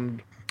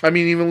bombed. I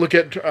mean, even look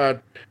at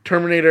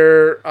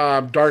Terminator,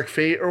 Dark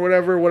Fate, or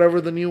whatever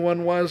the new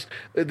one was.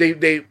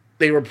 They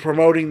were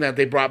promoting that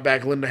they brought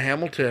back Linda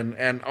Hamilton,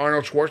 and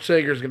Arnold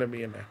Schwarzenegger is going to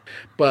be in it.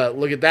 But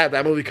look at that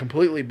movie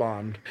completely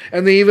bombed.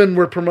 And they even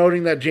were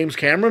promoting that James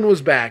Cameron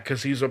was back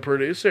because he's a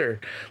producer.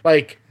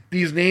 Like,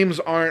 these names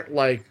aren't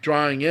like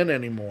drawing in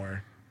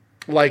anymore.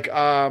 Like,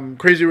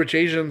 Crazy Rich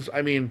Asians,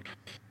 I mean,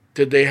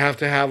 did they have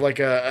to have like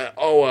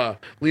a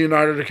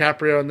Leonardo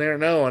DiCaprio in there?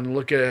 No, and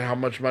look at how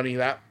much money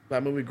that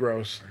movie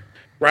grossed,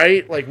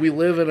 right? Like, we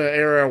live in an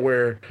era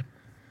where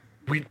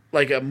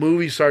a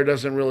movie star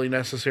doesn't really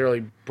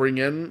necessarily bring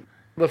in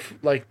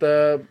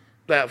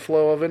that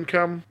flow of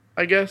income,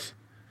 I guess.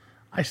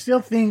 I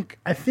think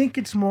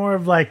it's more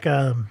of like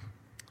the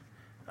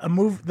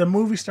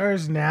movie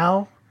stars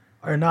now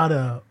are not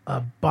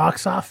a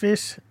box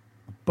office,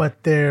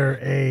 but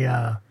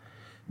they're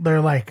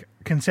like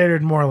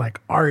considered more like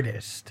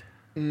artist.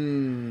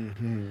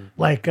 Mm-hmm.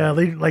 Like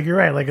you're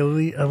right, like a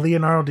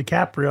Leonardo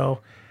DiCaprio,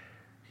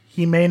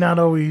 he may not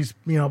always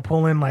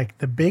pull in like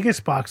the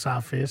biggest box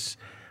office,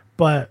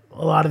 but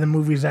a lot of the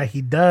movies that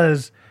he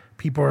does,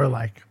 people are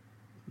like,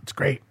 it's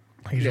great,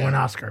 he should win an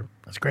Oscar.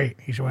 That's great,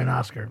 he should win an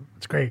Oscar.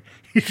 It's great,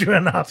 he should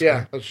win an Oscar.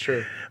 Yeah, that's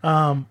true.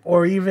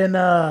 Or even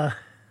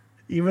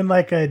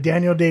like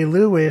Daniel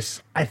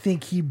Day-Lewis, I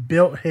think he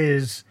built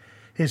his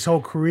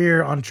whole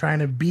career on trying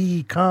to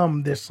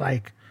become this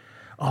like,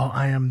 oh,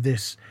 I am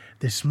this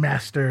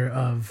master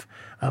of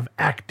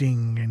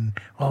acting, and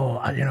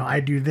I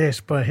do this.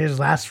 But his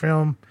last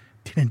film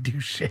didn't do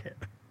shit.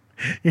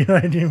 You know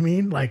what I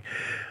mean? Like,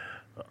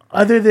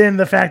 other than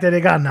the fact that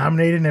it got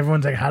nominated and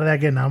everyone's like, how did that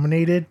get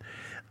nominated?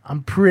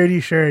 I'm pretty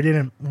sure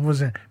it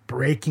wasn't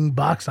breaking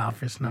box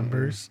office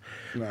numbers.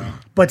 No.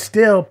 But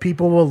still,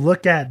 people will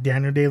look at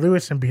Daniel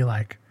Day-Lewis and be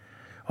like,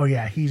 oh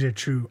yeah, he's a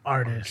true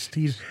artist.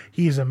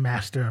 He's a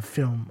master of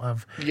film,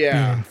 being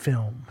in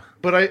film.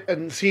 But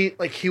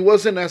he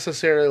wasn't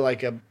necessarily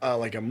like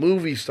a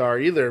movie star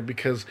either,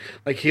 because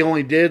like he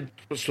only did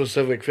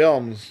specific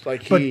films.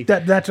 Like, but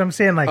that's what I'm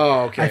saying. Like,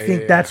 I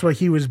think that's what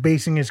he was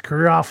basing his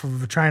career off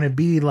of, trying to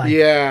be like.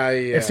 Yeah.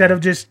 Instead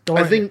of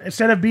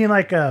being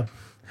like a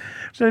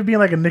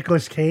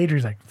Nicolas Cage, where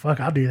he's like, fuck,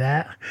 I'll do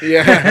that.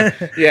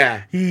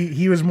 Yeah.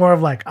 He was more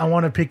of like, I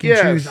want to pick and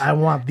choose. I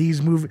want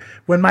these movies.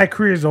 When my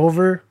career is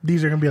over,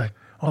 these are going to be like,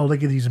 oh,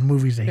 look at these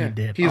movies that he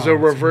did. He's a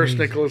reverse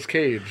Nicolas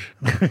Cage.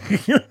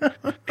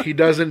 He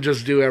doesn't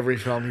just do every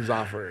film he's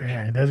offered.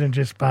 Yeah, he doesn't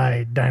just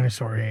buy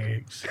dinosaur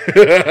eggs.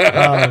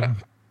 And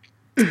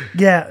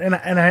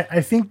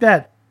I think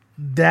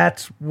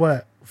that's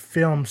what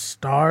film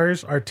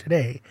stars are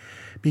today,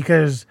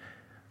 because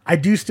I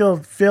do still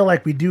feel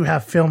like we do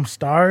have film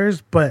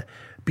stars, but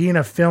being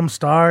a film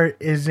star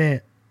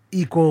isn't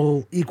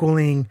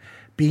equaling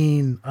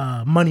being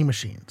money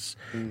machines,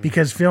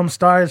 because film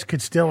stars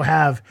could still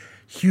have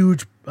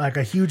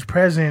a huge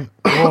presence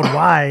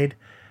worldwide,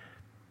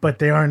 but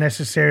they aren't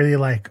necessarily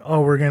like,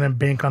 oh, we're gonna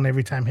bank on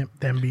every time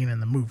them being in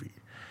the movie.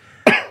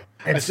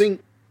 I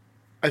think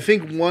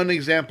one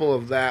example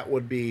of that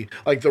would be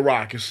like The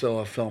Rock is still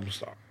a film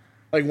star.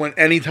 Like,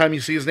 anytime you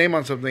see his name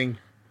on something,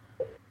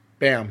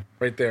 bam,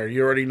 right there,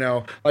 you already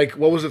know. Like,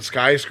 what was it,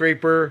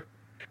 Skyscraper?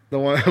 The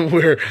one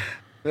where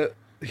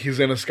He's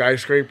in a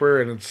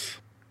skyscraper and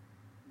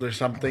there's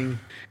something,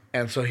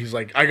 and so he's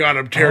like, I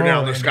gotta tear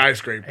down the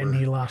skyscraper. And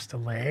he lost a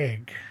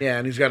leg. Yeah,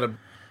 and he's got to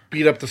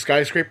beat up the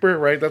skyscraper,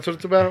 right? That's what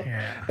it's about?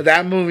 Yeah.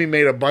 That movie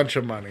made a bunch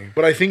of money,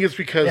 but I think it's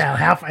because...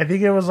 Yeah, I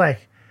think it was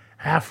like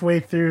halfway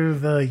through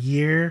the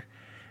year,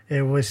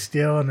 it was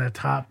still in the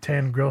top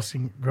 10 gross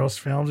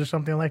films or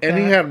something like that. And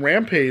he had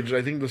Rampage,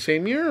 I think, the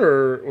same year,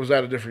 or was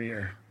that a different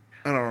year?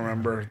 I don't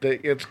remember.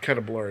 It's kind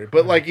of blurry.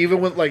 But like even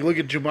with look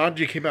at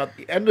Jumanji came out at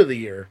the end of the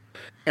year,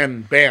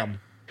 and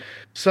bam,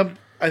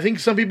 I think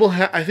some people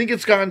I think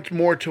it's gotten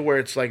more to where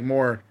it's like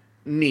more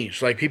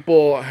niche. Like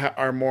people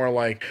are more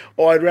like,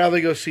 oh, I'd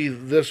rather go see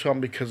this film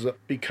because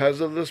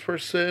of this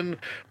person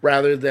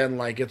rather than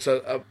like it's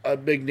a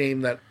big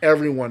name that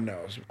everyone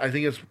knows. I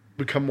think it's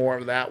become more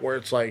of that where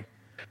it's like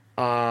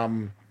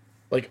I'll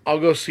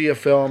go see a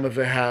film if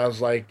it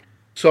has like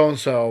so and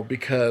so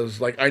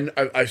because like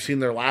I've seen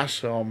their last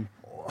film.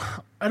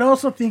 I'd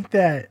also think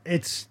that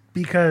it's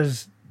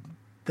because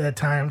the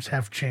times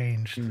have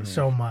changed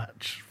so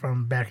much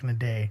from back in the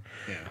day.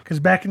 Because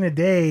back in the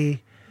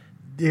day,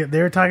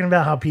 they were talking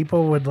about how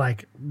people would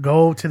like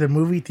go to the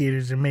movie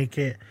theaters and make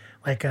it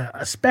like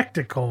a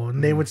spectacle,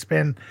 and they would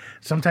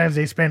sometimes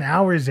they spend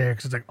hours there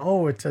because it's like,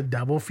 oh, it's a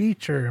double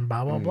feature and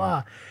blah blah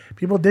blah.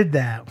 People did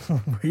that.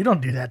 You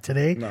don't do that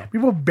today. No.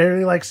 People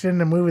barely like sitting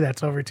in a movie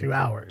that's over 2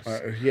 hours.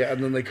 Yeah,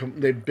 and then they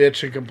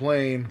bitch and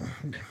complain.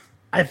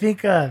 I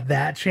think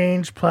that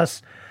changed.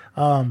 Plus,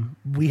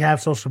 we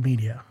have social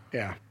media.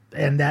 Yeah,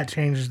 and that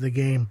changes the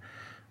game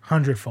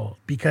 100-fold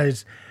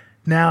because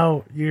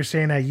now you're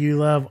saying that you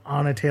love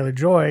Anna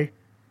Taylor-Joy.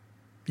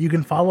 You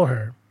can follow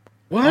her.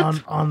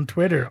 What? On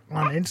Twitter,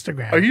 on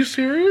Instagram. Are you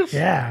serious?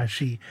 Yeah,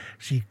 she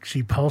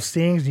posts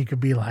things. And you could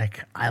be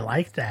like, I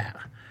like that.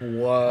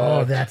 What?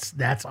 Oh,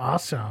 that's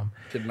awesome.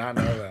 Did not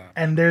know that.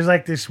 And there's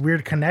like this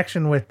weird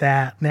connection with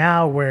that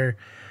now, where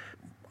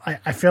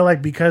I feel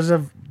like because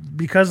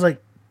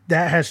like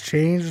that has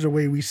changed the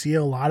way we see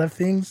a lot of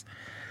things.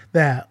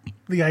 That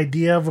the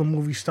idea of a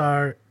movie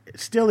star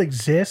still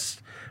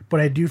exists,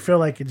 but I do feel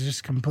like it's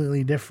just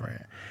completely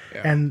different.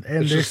 Yeah. And it's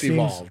there's just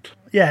evolved.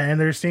 Yeah, and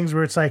there's things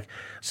where it's like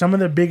some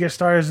of the biggest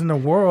stars in the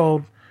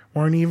world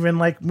weren't even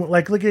like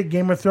look at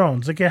Game of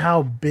Thrones. Look at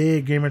how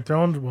big Game of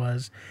Thrones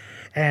was.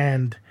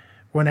 And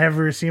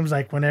it seems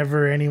like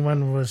whenever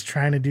anyone was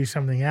trying to do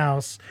something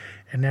else,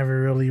 it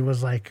never really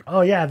was like,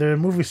 oh yeah, they're a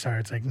movie star.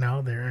 It's like,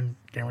 no, they're in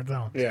Game of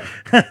Thrones. Yeah.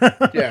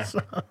 Yeah.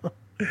 So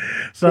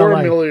poor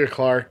like, Emilia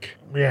Clarke.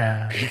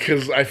 Yeah.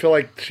 Because I feel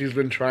like she's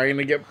been trying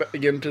to get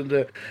into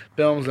the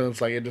films, and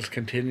it's like it just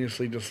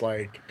continuously just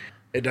like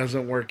it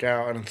doesn't work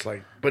out, and it's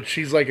like, but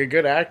she's like a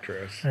good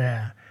actress.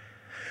 Yeah.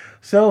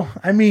 So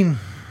I mean,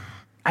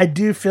 I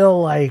do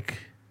feel like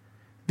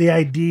the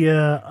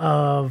idea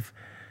of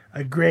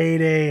a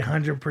grade A,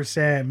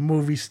 100%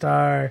 movie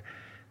star,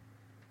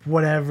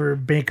 whatever,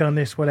 bank on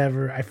this,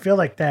 whatever. I feel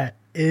like that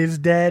is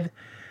dead,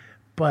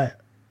 but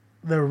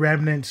the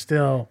remnants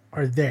still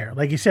are there.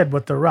 Like you said,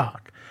 with The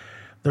Rock.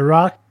 The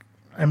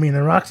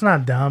Rock's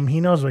not dumb.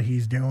 He knows what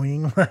he's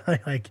doing.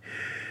 Like,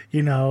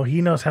 you know, he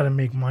knows how to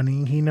make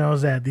money. He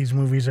knows that these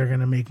movies are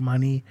going to make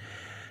money.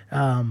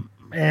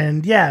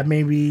 And yeah,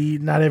 maybe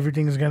not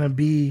everything's going to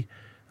be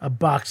a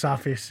box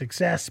office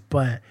success,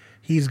 but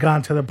he's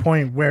gone to the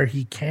point where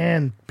he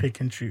can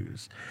pick and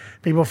choose.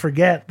 People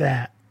forget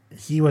that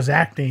he was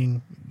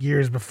acting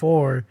years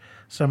before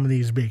some of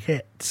these big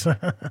hits.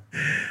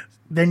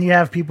 Then you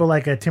have people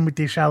like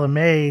Timothée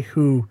Chalamet,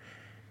 who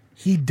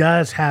he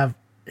does have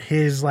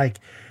his, like,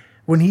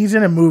 when he's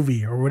in a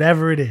movie or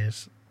whatever it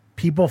is,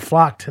 people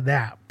flock to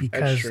that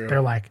because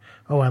they're like,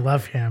 oh, I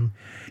love him.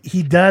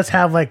 He does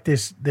have like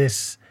this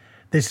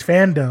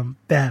fandom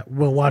that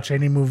will watch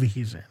any movie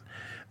he's in.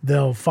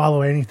 They'll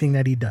follow anything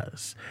that he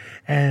does.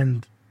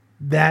 And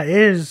that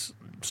is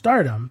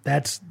stardom.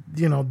 That's,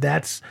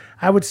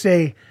 I would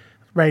say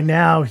right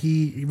now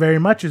he very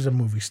much is a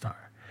movie star.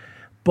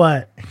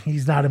 But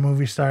he's not a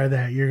movie star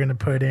that you're going to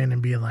put in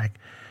and be like,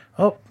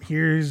 oh,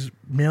 here's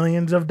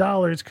millions of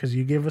dollars because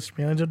you give us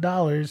millions of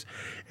dollars.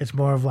 It's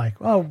more of like,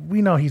 oh,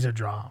 we know he's a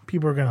draw.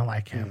 People are going to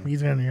like him.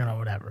 He's going to,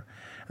 whatever.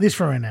 At least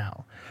for right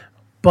now.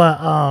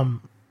 But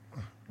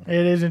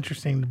it is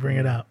interesting to bring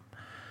it up.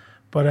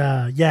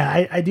 But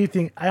yeah,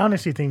 I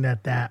honestly think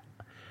that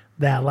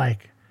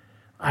like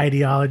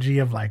ideology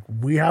of like,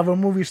 we have a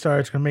movie star,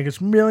 it's going to make us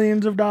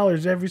millions of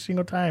dollars every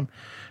single time.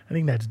 I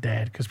think that's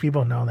dead because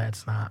people know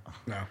that's not.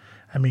 No.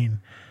 I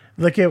mean,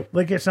 look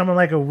at someone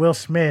like a Will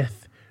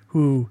Smith,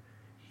 who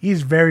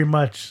he's very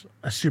much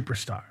a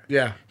superstar.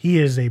 Yeah. He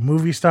is a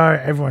movie star.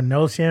 Everyone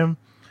knows him.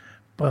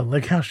 But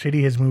look how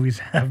shitty his movies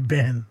have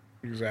been.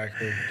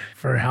 Exactly.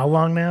 For how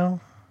long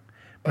now?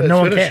 But it's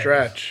no one been cares. a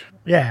stretch.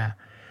 Yeah.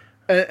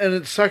 And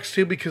it sucks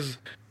too because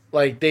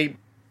they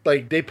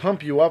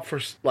pump you up for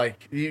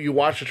like you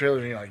watch the trailer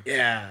and you're like,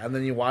 yeah, and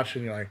then you watch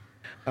it and you're like,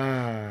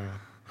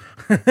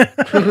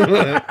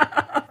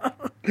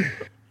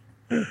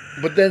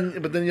 But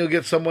then you'll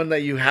get someone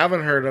that you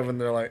haven't heard of, and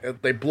they're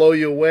like, they blow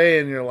you away,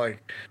 and you're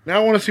like,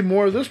 now I want to see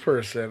more of this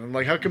person. And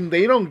like, how come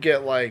they don't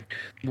get like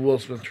Will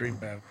Smith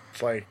treatment?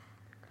 It's like,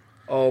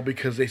 oh,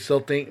 because they still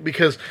think,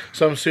 because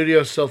some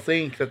studios still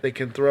think that they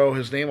can throw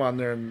his name on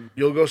there, and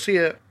you'll go see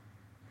it.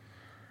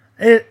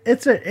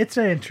 It's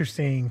an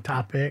interesting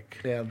topic.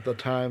 Yeah, the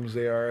times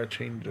they are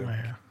changing.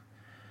 Yeah.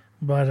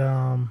 But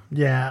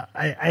yeah,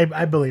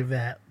 I believe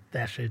that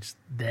shit's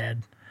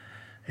dead.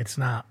 It's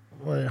not.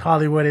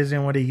 Hollywood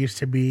isn't what it used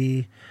to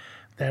be.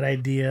 That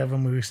idea of a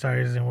movie star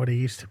isn't what it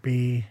used to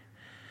be.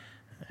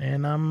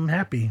 And I'm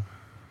happy.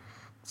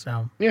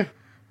 So yeah,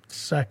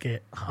 suck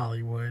it,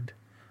 Hollywood,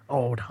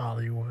 old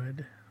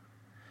Hollywood.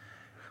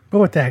 But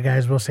with that,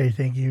 guys, we'll say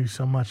thank you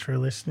so much for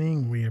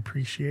listening. We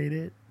appreciate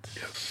it.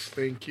 Yes,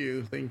 thank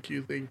you.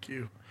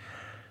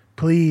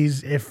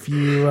 Please, if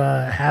you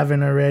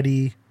haven't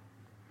already,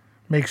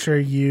 make sure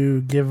you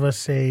give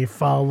us a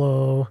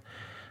follow,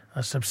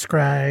 a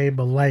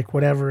subscribe, a like,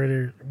 whatever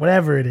it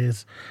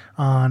is,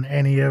 on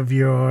any of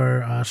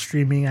your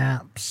streaming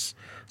apps,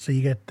 so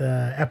you get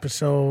the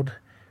episode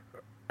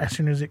as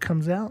soon as it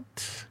comes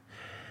out.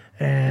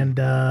 And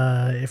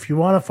if you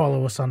want to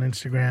follow us on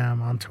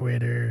Instagram, on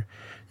Twitter,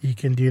 you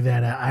can do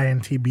that at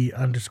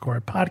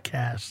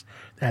INTB_podcast.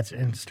 That's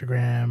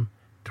Instagram,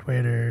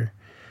 Twitter.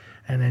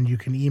 And then you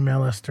can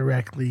email us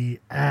directly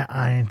at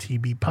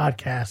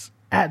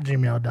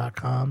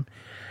intbpodcast@gmail.com.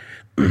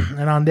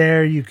 And on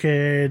there, you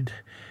could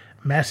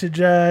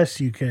message us.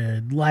 You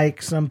could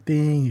like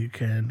something. You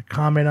can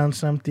comment on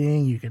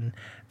something. You can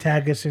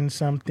tag us in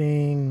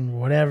something,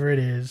 whatever it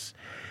is.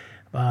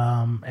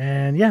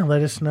 And yeah,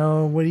 let us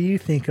know, what do you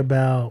think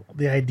about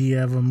the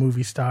idea of a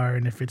movie star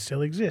and if it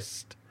still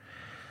exists?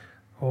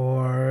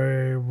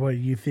 Or what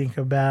you think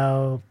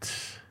about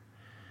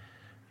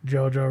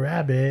Jojo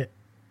Rabbit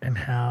and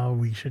how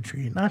we should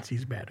treat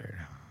Nazis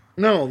better.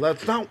 No,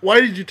 that's not. Why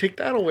did you take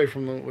that away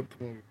from the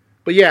movie?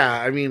 But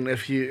yeah, I mean,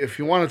 if you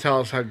want to tell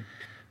us how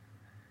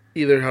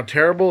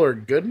terrible or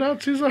good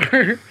Nazis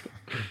are,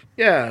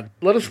 yeah,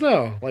 let us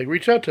know. Like,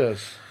 reach out to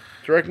us,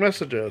 direct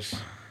message us,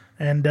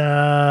 and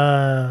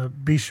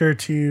be sure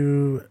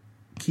to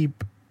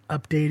keep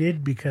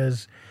updated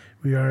because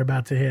we are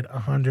about to hit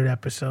 100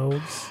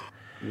 episodes.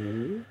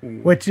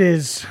 Which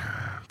is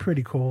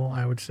pretty cool,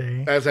 I would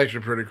say. That's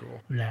actually pretty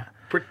cool. Yeah.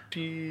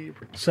 Pretty.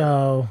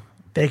 So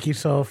thank you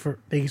so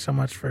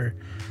much for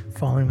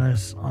following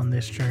us on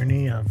this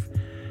journey of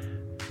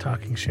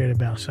talking shit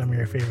about some of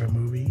your favorite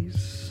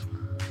movies.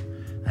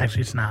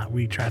 Actually, it's not.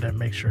 We try to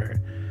make sure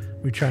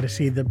we try to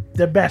see the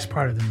best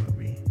part of the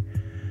movie.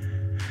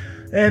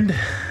 And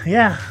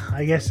yeah,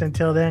 I guess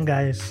until then,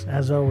 guys,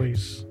 as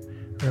always,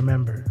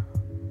 remember,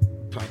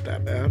 it's not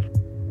that bad.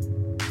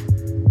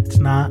 It's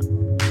not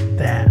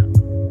that